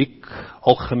Katoliek,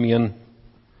 algemeen,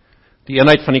 die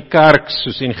eenheid van die kerk,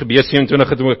 soos NGB 27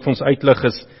 het ook vir ons uitlig,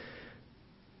 is,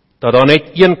 dat daar net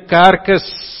een kerk is,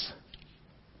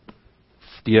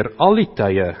 deur al die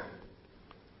tye.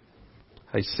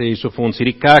 Hy sê so vir ons,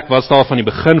 hierdie kerk was daar van die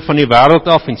begin van die wêreld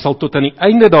af, en sal tot aan die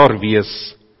einde daar wees,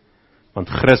 want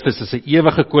Christus is 'n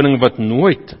ewige koning wat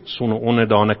nooit sonder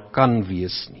onderdane kan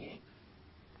wees nie.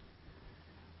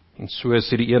 En so is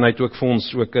hierdie eenheid ook vir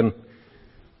ons ook in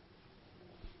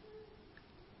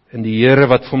die Here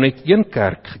wat vir hom net een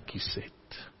kerk gekies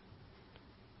het.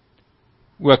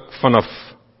 Ook vanaf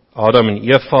Adam en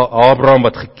Eva, Abraham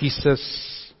wat gekies is,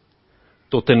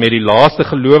 tot en met die laaste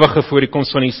gelowige voor die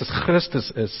koms van Jesus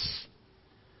Christus is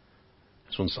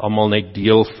ons almal net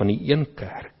deel van die een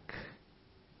kerk.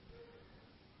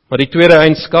 Maar die tweede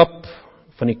eienskap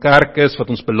van die kerk is, wat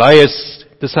ons bely is,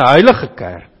 dit is 'n heilige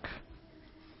kerk.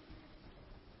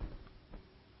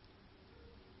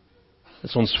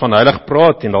 As ons van heilig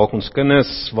praat en dalk ons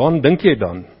kinders, waaraan dink jy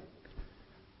dan?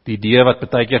 Die idee wat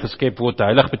baie keer geskep word,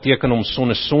 heilig beteken om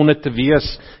sonder sonde te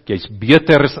wees, jy's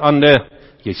beter as ander,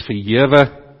 jy's verhewe.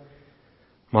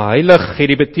 Maar heilig het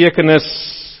die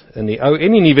betekenis in die Ou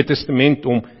en die Nuwe Testament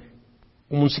om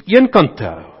ons eenkant te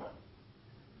hou,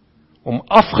 om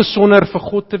afgesonder vir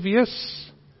God te wees.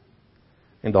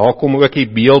 En daar kom ook die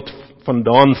beeld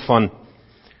vandaan van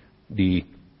die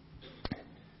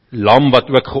lam wat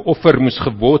ook geoffer moes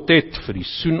geword het, vir die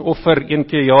soenoffer, een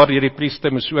keer jaar deur die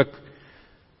priester moes ook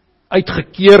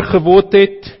uitgekeer geword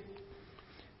het,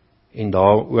 en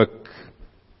daar ook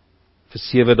vir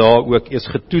 7 dae ook eers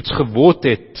getoets geword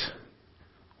het,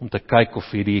 om te kyk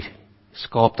of hierdie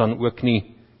skaap dan ook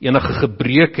nie enige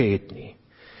gebreke het nie.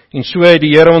 En so het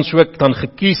die Here ons ook dan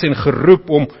gekies en geroep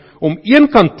om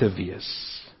eenkant te wees,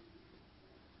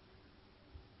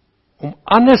 om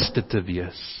anders te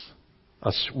wees,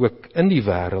 as ook in die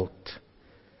wêreld,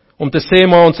 om te sê,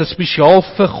 maar ons is spesiaal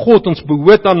vir God, ons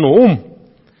behoort aan hom,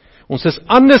 ons is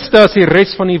anders as die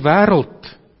res van die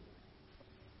wêreld,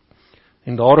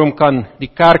 en daarom kan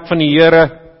die kerk van die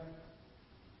Here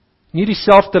nie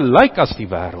dieselfde lyk as die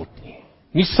wêreld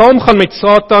nie saamgaan met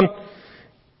Satan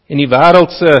en die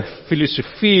wêreldse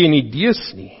filosofie en idees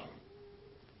nie.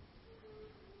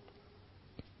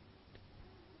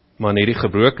 Maar in hierdie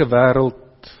gebroke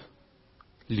wêreld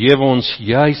lewe ons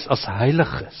juis as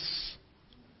heiliges,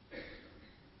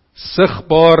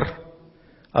 sigbaar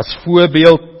as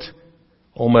voorbeeld,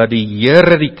 omdat die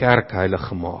Here die kerk heilig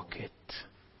gemaak het.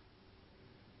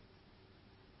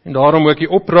 En daarom ook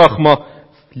die opdrag, maar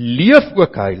leef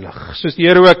ook heilig, soos die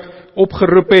Here ook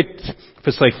opgeroep het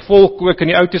vir sy volk ook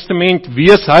in die Ou Testament,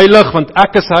 wees heilig, want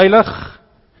ek is heilig,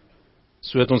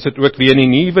 so het ons dit ook weer in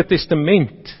die Nuwe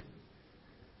Testament,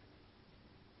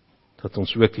 dat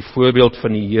ons ook die voorbeeld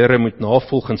van die Here moet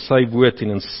navolg in sy woord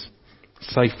en in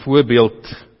sy voorbeeld,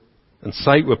 in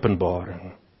sy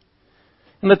openbaring.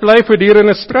 En dit bly voortdurend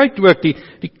 'n stryd ook,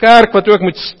 die kerk wat ook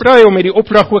moet stry om met die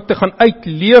opdrag ook te gaan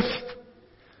uitleef,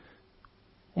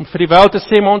 om vir die wêreld te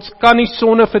sê, maar ons kan nie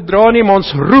sonde verdra nie, maar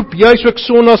ons roep juis ook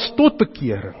sondaars tot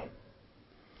bekering.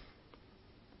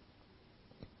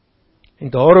 En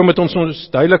daarom moet ons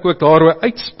duidelik ook daaroor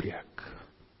uitspreek.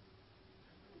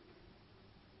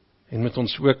 En moet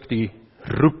ons ook die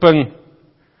roeping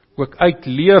ook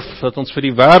uitleef, dat ons vir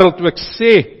die wêreld ook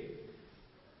sê,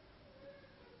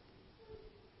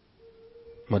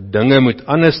 maar dinge moet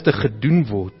anders te gedoen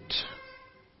word.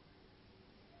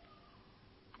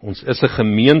 Ons is 'n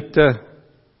gemeente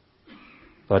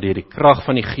wat deur die krag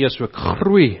van die Gees ook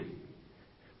groei,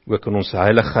 ook in ons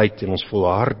heiligheid en ons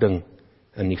volharding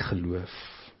in die geloof.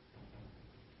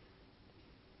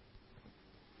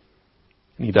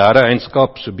 En die derde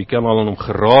eienskap, so bietjie al aan hom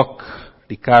geraak,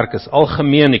 die kerk is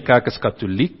algemeen, die kerk is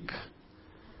katoliek.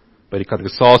 By die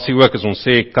kateksasie ook, as ons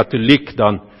sê katoliek,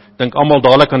 dan dink almal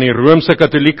dadelik aan die Romeinse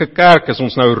katolieke kerk, is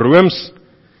ons nou Rooms?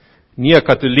 Nee,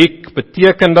 katoliek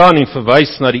beteken dan en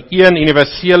verwys na die een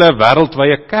universele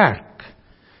wêreldwye kerk.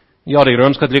 Ja, die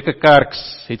Rooms-Katolieke kerk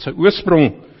het sy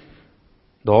oorsprong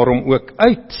daarom ook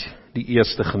uit die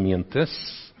eerste gemeentes.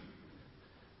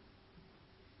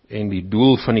 En die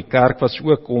doel van die kerk was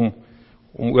ook om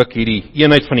ook hierdie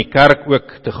eenheid van die kerk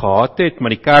ook te gehad het, maar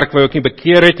die kerk wou ook nie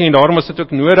bekeer het nie, en daarom was dit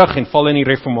ook nodig, en val in die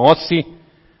reformatie,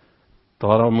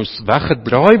 daarom moes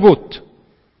weggedraai word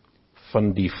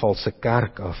van die valse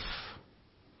kerk af.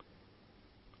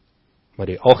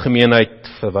 Maar die algemeenheid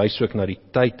verwys ook na die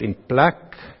tyd en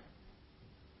plek,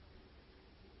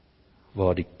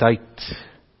 waar die tyd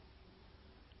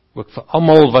ook vir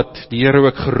almal wat die Here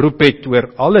ook geroep het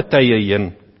oor alle tye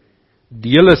heen,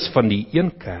 deel is van die een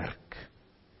kerk.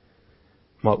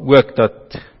 Maar ook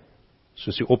dat,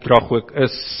 soos die opdrag ook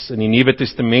is in die Nuwe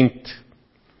Testament,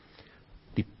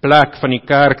 die plek van die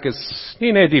kerk is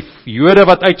nie net die Jode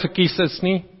wat uitgekies is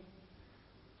nie,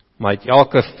 maar uit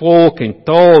elke volk en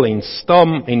taal en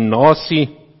stam en nasie,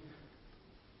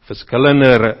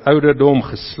 verskillende ouderdom,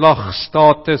 geslag,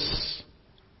 status,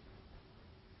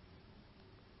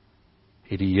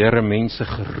 het die Here mense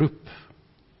geroep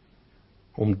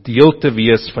om deel te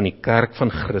wees van die kerk van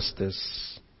Christus.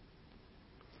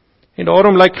 En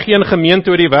daarom lyk geen gemeente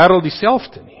oor die wêreld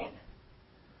dieselfde nie.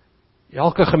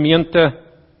 Elke gemeente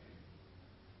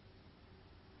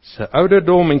se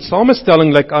ouderdom en samestelling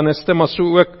lyk anders, maar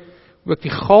so ook ook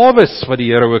die gawes wat die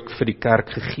Here ook vir die kerk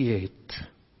gegee het.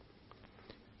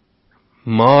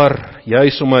 Maar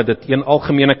juis omdat dit een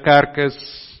algemene kerk is,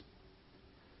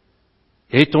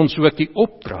 het ons ook die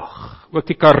opdrag, ook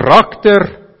die karakter,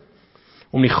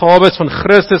 om die gawes van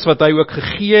Christus wat hy ook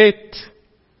gegee het,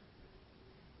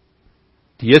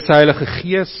 die Heilige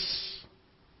Gees,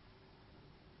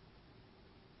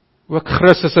 ook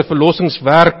Christus se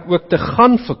verlossingswerk ook te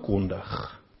gaan verkondig.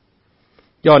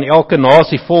 Ja, in elke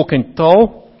nasie, volk en taal,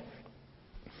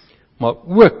 maar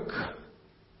ook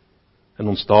in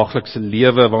ons daaglikse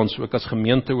lewe, waar ons ook as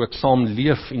gemeente ook saam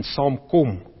leef en saam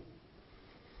kom,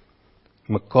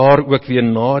 mekaar ook weer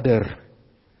nader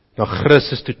na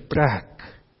Christus toe trek,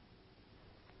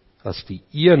 as die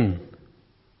een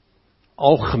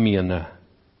algemene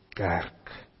kerk.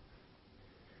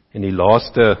 En die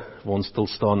laaste waar ons stil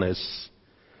staan is,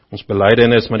 ons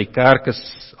belydenis, maar die kerk is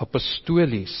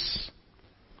apostolies.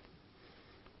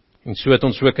 En so het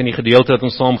ons ook in die gedeelte wat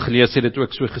ons saam gelees het, dit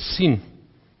ook so gesien.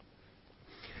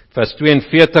 Vers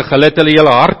 42, hulle het hulle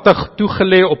hele hartig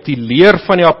toegelê op die leer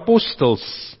van die apostels,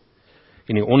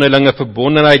 en die onderlinge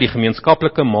verbondenheid, die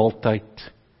gemeenskaplike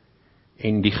maaltyd,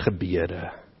 en die gebede.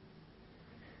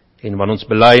 En wanneer ons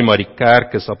bely, maar die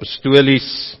kerk is apostolies,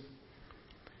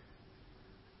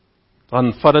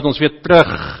 dan vat dit ons weer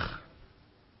terug,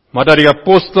 maar dat die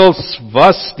apostels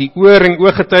was die oor- en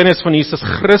ooggetuienis van Jesus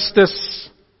Christus,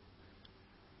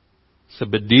 sy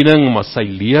bediening, maar sy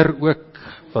leer ook,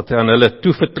 wat hy aan hulle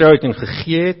toevertrou het en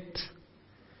gegee het,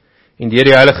 en deur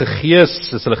die Heilige Gees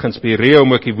is hulle geïnspireer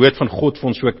om ook die woord van God vir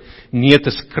ons ook neer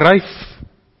te skryf.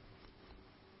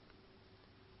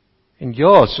 En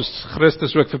ja, soos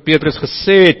Christus ook vir Petrus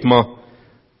gesê het,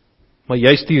 maar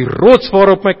juist die rots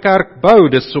waarop my kerk bou,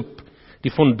 dis op die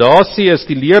fondasie is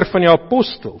die leer van die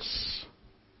apostels.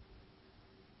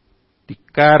 Die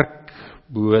kerk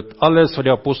behoort alles wat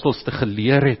die apostels te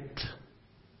geleer het,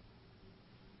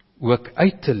 ook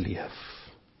uit te leef.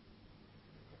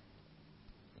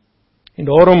 En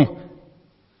daarom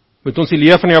moet ons die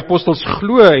leer van die apostels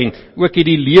glo en ook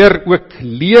hierdie leer ook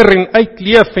leer en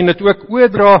uitleef en dit ook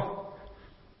oordra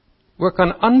ook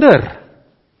aan ander,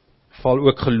 val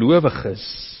ook gelowiges.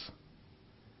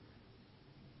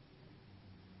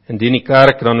 Indien die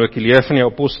kerk dan ook die leer van die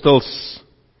apostels,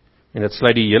 en dit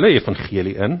sluit die hele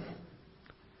evangelie in,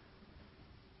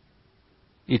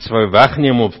 iets wou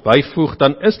wegneem of byvoeg,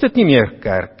 dan is dit nie meer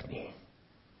kerk nie.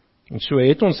 En so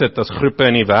het ons dit as groepe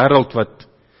in die wêreld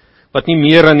wat nie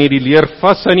meer aan hierdie leer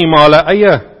vashou nie, maar hulle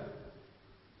eie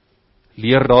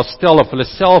leer daar stel, of hulle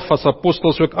self as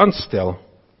apostels ook aanstel.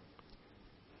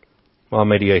 Maar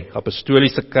met die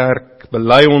apostoliese kerk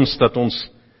bely ons dat ons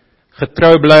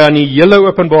getrou bly aan die hele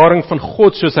openbaring van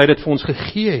God, soos hy dit vir ons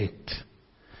gegee het.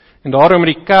 En daarom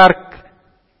moet die kerk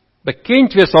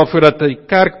bekend wees daarvoor dat die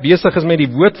kerk besig is met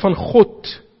die woord van God,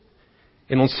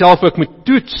 en ons self ook moet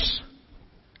toets,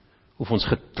 of ons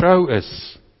getrou is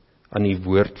aan die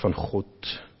woord van God.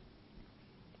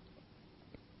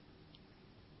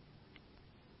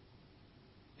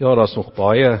 Ja, daar is nog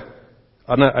baie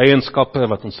ander eienskappe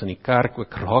wat ons in die kerk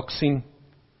ook raak sien,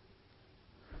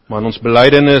 maar in ons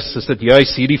belydenis is dit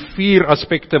juis hierdie 4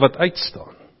 aspekte wat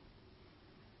uitstaan.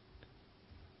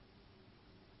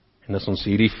 En as ons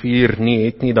hierdie 4 nie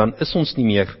het nie, dan is ons nie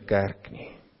meer kerk nie.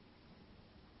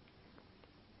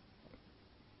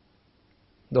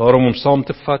 Daarom om saam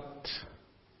te vat,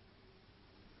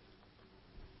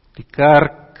 die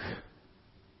kerk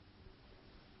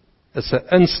is 'n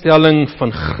instelling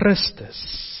van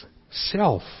Christus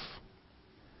self.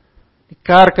 Die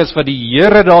kerk is wat die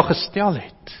Here daar gestel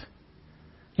het.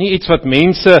 Nie iets wat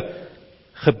mense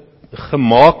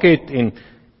gemaak het en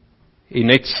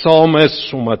net saam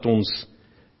is, omdat ons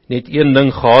net een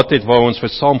ding gehad het waar ons vir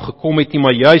saam gekom het nie,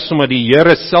 maar juis omdat die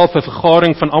Here self 'n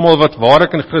vergadering van almal wat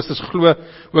waarlik in Christus glo,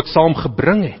 ook saam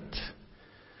gebring het.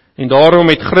 En daarom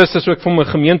het Christus ook vir 'n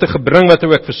gemeente gebring wat hy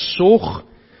ook versorg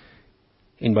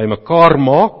en by mekaar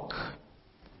maak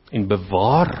en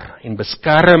bewaar en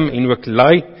beskerm en ook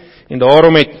lei. En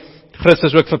daarom het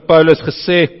Christus ook vir Paulus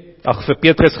gesê, vir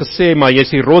Petrus gesê, maar jy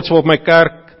is die rots waarop my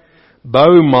kerk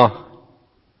bou, maar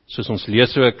soos ons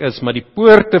lees ook is, maar die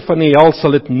poorte van die hel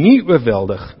sal dit nie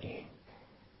oorweldig nie.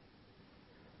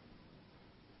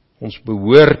 Ons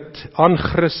behoort aan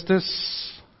Christus,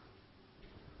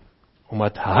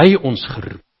 omdat hy ons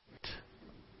geroep het,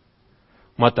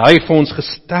 omdat hy vir ons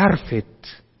gesterf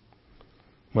het,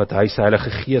 omdat hy sy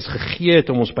Heilige Gees gegee het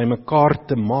om ons by mekaar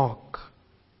te maak.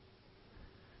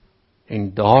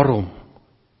 En daarom,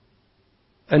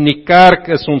 in die kerk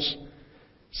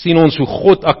sien ons hoe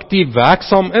God aktief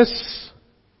werksaam is,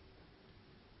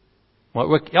 maar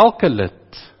ook elke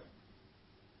lid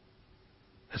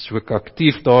is ook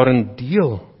aktief daarin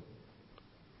deel.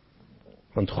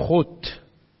 Want God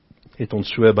het ons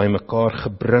so bymekaar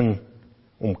gebring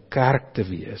om kerk te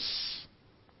wees.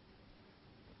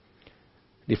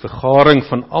 Die vergaring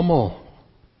van almal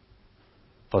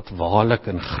wat waarlik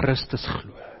in Christus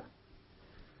glo.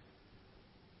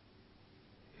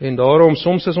 En daarom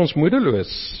soms is ons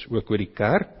moedeloos ook oor die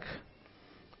kerk.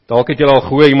 Dalk het julle al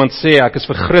gehoor iemand sê ek is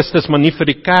vir Christus, maar nie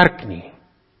vir die kerk nie.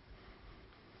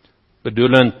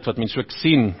 Bedoelend wat mens ook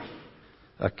sien.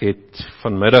 Ek het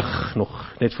vanmiddag nog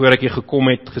net voor ek hier gekom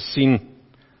het gesien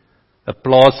 'n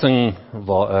plasing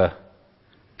waar 'n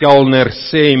kelner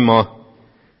sê maar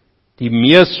die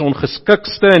mees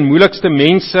ongeskikste en moeilikste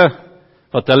mense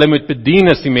wat hulle moet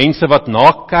bedien is die mense wat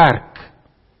na kerk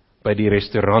by die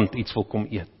restaurant iets wil kom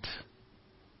eet.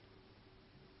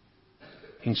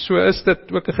 En so is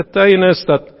dit ook 'n getuienis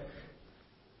dat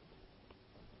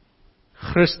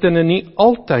Christene nie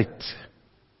altyd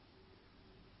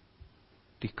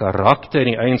die karakter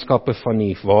en die eienskappe van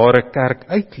die ware kerk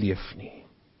uitleef nie.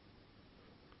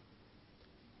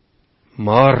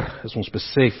 Maar as ons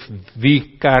besef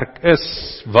wie kerk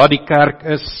is, wat die kerk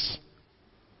is,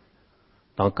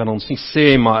 dan kan ons nie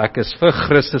sê, maar ek is vir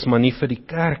Christus, maar nie vir die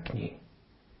kerk nie.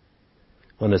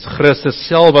 Want dit is Christus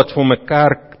self wat vir my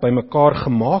kerk by mekaar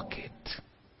gemaak het.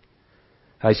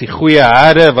 Hy is die goeie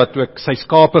herde wat ook sy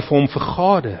skape vir hom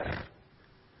vergader.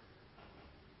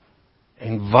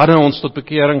 En wanneer ons tot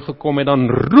bekering gekom het, dan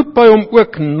roep hy hom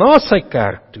ook na sy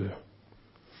kerk toe.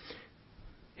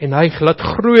 En hy laat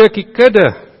groei die kudde.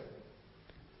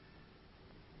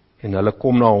 En hulle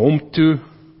kom na hom toe.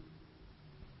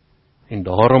 En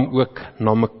daarom ook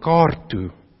na mekaar toe.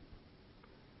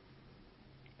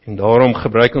 En daarom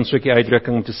gebruik ons ook die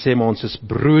uitdrukking om te sê, maar ons is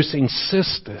broers en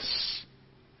susters.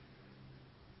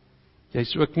 Jy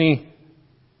is ook nie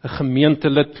 'n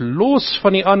gemeentelid los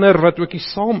van die ander wat ook nie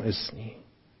saam is nie.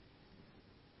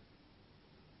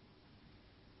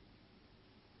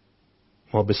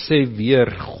 Maar besef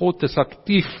weer, God is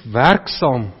aktief,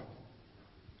 werksaam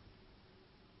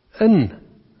in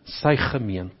sy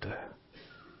gemeente.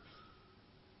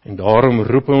 En daarom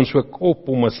roep hy ons ook op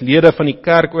om as lede van die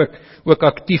kerk ook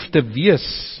aktief te wees.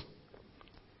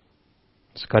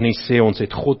 Ons kan nie sê ons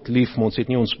het God lief, maar ons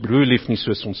het nie ons broer lief nie,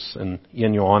 soos ons in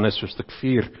 1 Johannes hoofstuk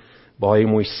 4 baie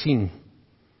mooi sien.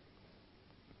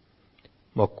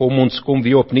 Maar kom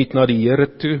weer opnuut na die Here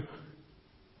toe,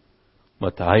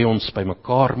 omdat hy ons by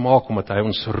mekaar maak, omdat hy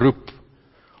ons roep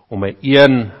om 'n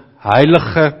een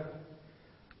heilige,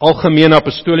 algemene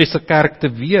apostoliese kerk te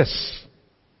wees.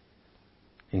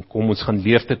 En kom ons gaan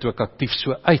leef dit ook aktief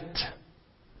so uit,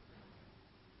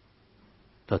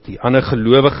 dat die ander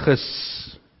gelowiges,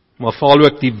 maar veral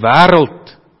ook die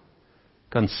wêreld,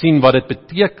 kan sien wat dit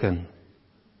beteken,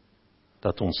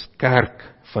 dat ons kerk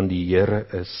van die Here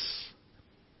is.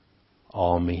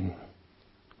 Amen.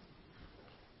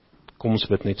 Kom ons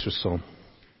bid net so saam.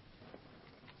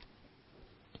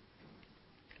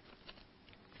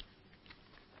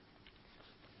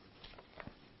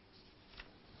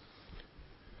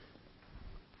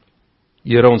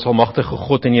 Here, ons almagtige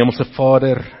God en hemelse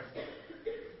Vader,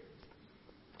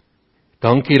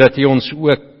 dankie dat U ons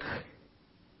ook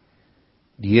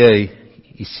deur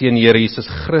U seun Here Jesus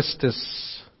Christus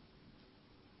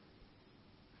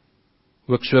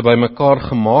ook so by mekaar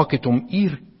gemaak het om U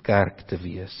kerk te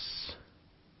wees.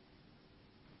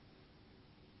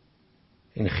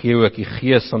 En gee ook U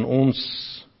Gees aan ons,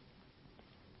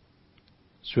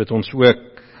 sodat ons ook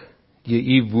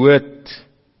deur U woord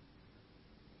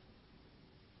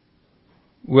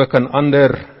ook aan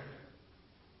ander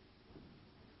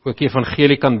ook die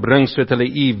evangelie kan bring, sodat hulle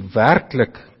U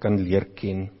werklik kan leer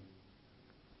ken.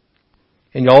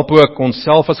 En help ook ons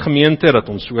self as gemeente, dat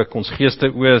ons ook ons geeste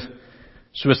oor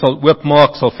so sal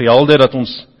oopmaak, sal verhelder, dat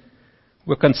ons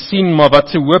ook kan sien, maar wat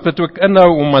se hoop het ook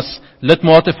inhou om as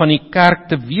lidmate van die kerk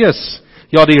te wees.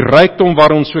 Ja, die rykdom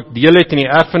waar ons ook deel het in die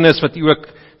erfenis wat U ook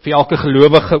vir elke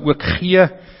gelowige ook gee,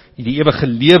 die ewige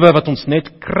lewe wat ons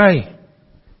net kry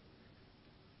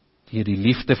deur die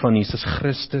liefde van Jesus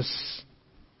Christus.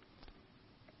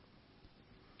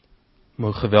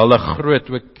 Maar geweldig groot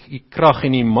ook U krag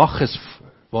en U mag is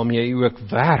waarmee U ook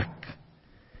werk,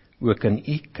 ook in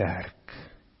U kerk.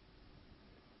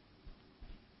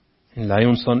 En lei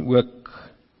ons dan ook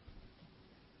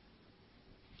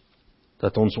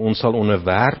dat ons sal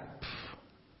onderwerp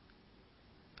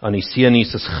aan die Seun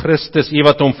Jesus Christus, U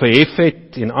wat hom verhef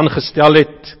het en aangestel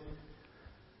het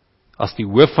as die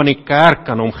hoof van die kerk,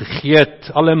 aan hom gegee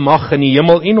het alle mag in die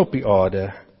hemel en op die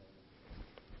aarde.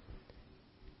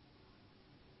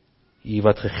 U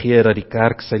wat gegee het dat die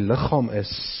kerk sy liggaam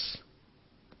is,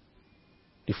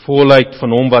 die volheid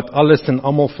van hom wat alles en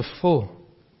almal vervul.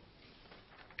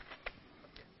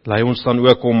 Lei ons dan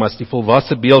ook om as die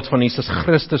volwasse beeld van Jesus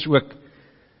Christus ook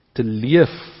te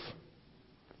leef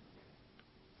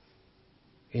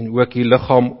en ook die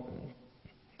liggaam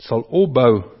sal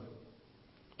opbou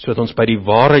sodat ons by die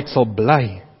waarheid sal bly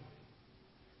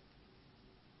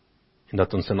en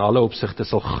dat ons in alle opsigte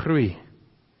sal groei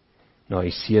na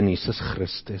die Seun Jesus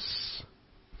Christus.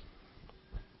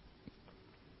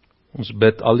 Ons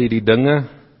bid al hierdie dinge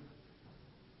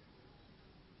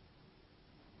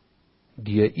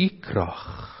deur u krag.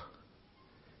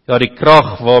 Ja, die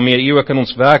krag waarmee u ook in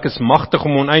ons werk is magtig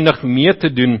om oneindig meer te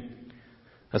doen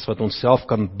as wat ons self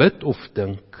kan bid of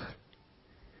dink.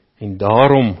 En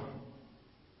daarom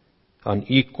aan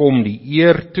u kom die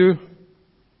eer toe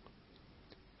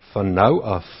van nou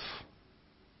af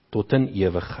tot in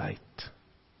ewigheid.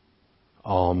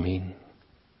 Amen.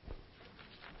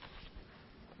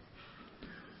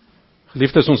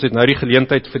 Geliefdes, ons het nou die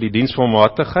geleentheid vir die diens van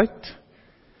barmhartigheid,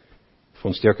 vir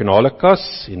ons diakonale kas,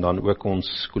 en dan ook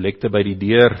ons kollekte by die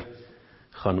deur,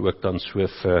 gaan ook dan so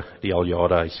vir die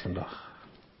Aljaardehuis vandag.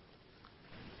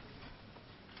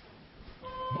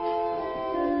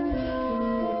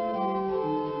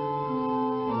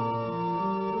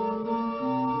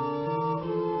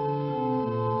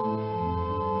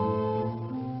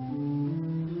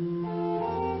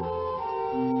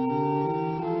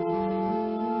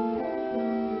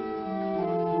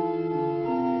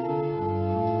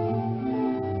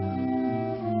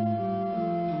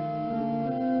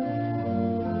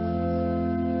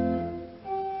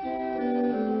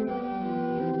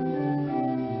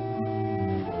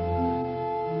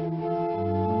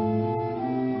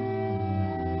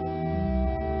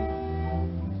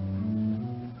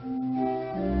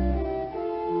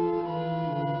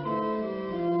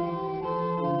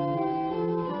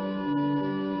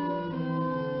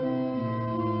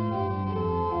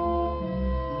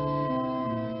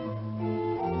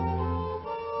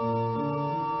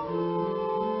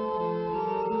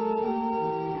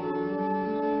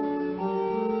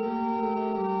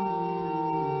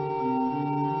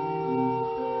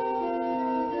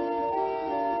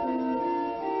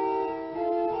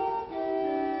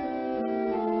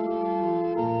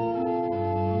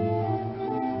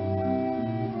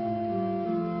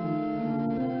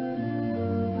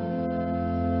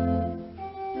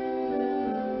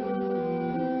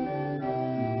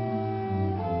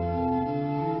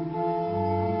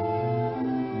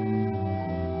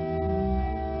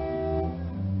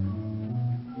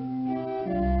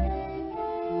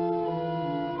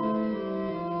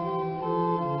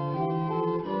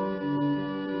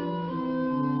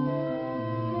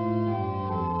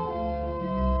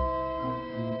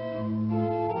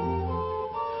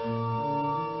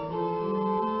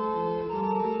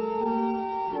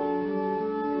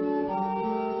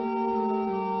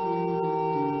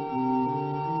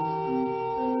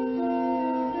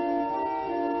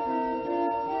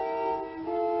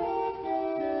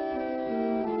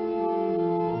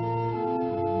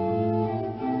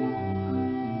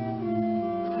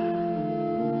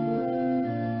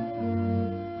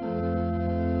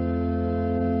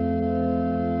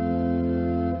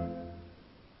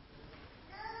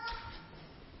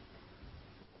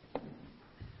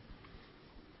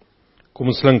 Kom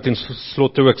ons sing ten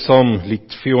slotte ook saam lied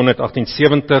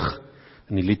 478.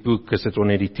 In die liedboek is dit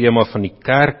onder die tema van die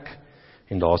kerk.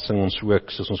 En daar sing ons ook,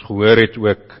 soos ons gehoor het,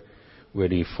 ook oor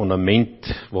die fundament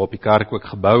waarop die kerk ook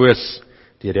gebou is,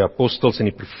 deur die apostels en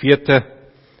die profete,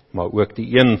 maar ook die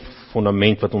een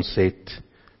fundament wat ons het,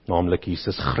 naamlik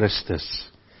Jesus Christus.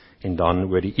 En dan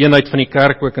oor die eenheid van die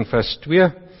kerk ook in vers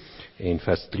 2 en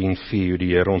vers 3 en 4, hoe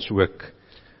die Here ons ook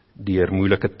deur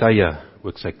moeilike tye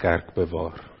ook sy kerk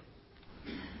bewaar.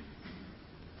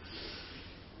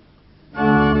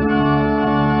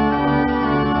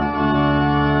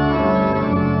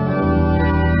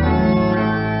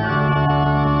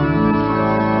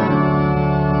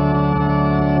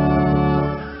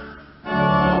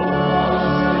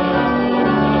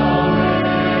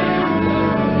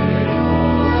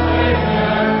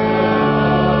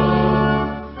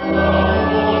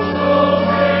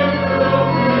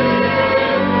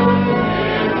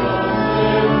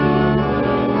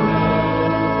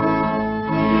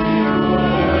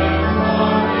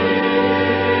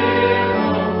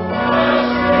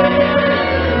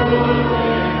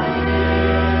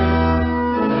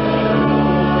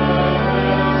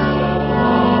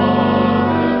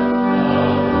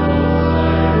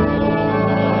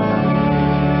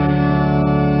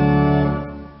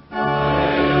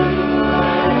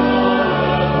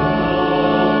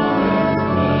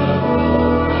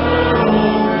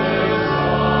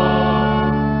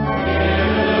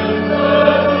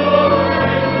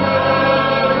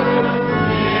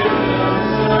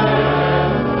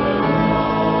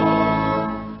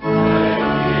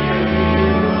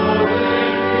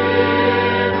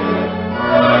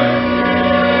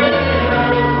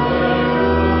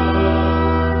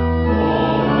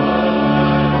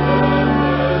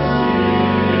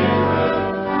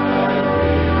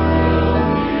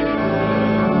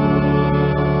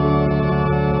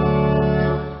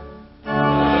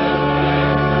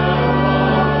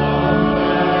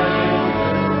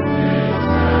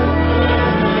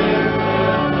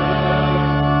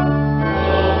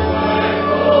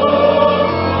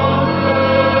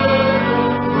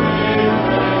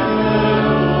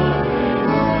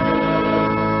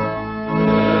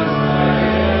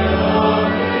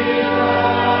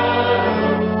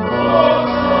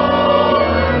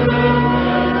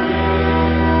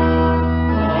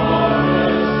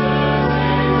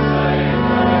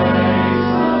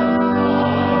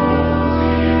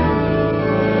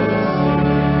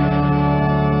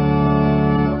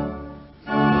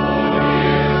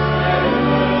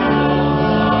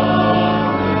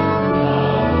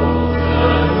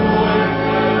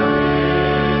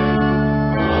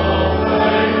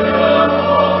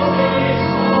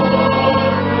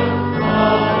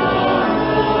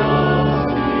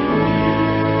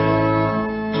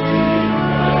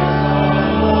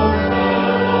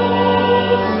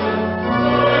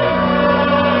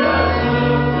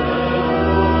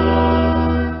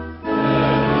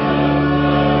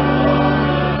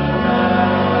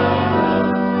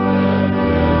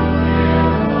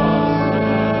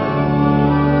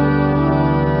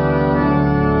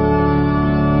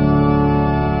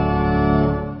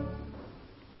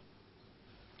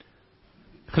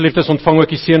 Geliefdes, ontvang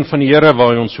ook die seën van die Here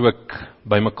waar hy ons ook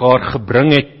bymekaar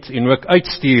gebring het en ook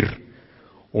uitstuur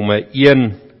om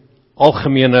 'n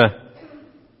algemene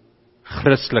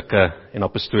Christelike en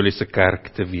apostoliese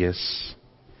kerk te wees.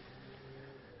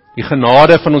 Die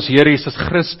genade van ons Here Jesus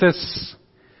Christus,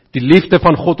 die liefde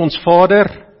van God ons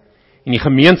Vader en die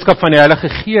gemeenskap van die Heilige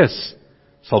Gees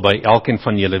sal by elkeen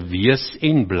van julle wees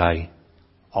en bly.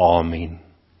 Amen.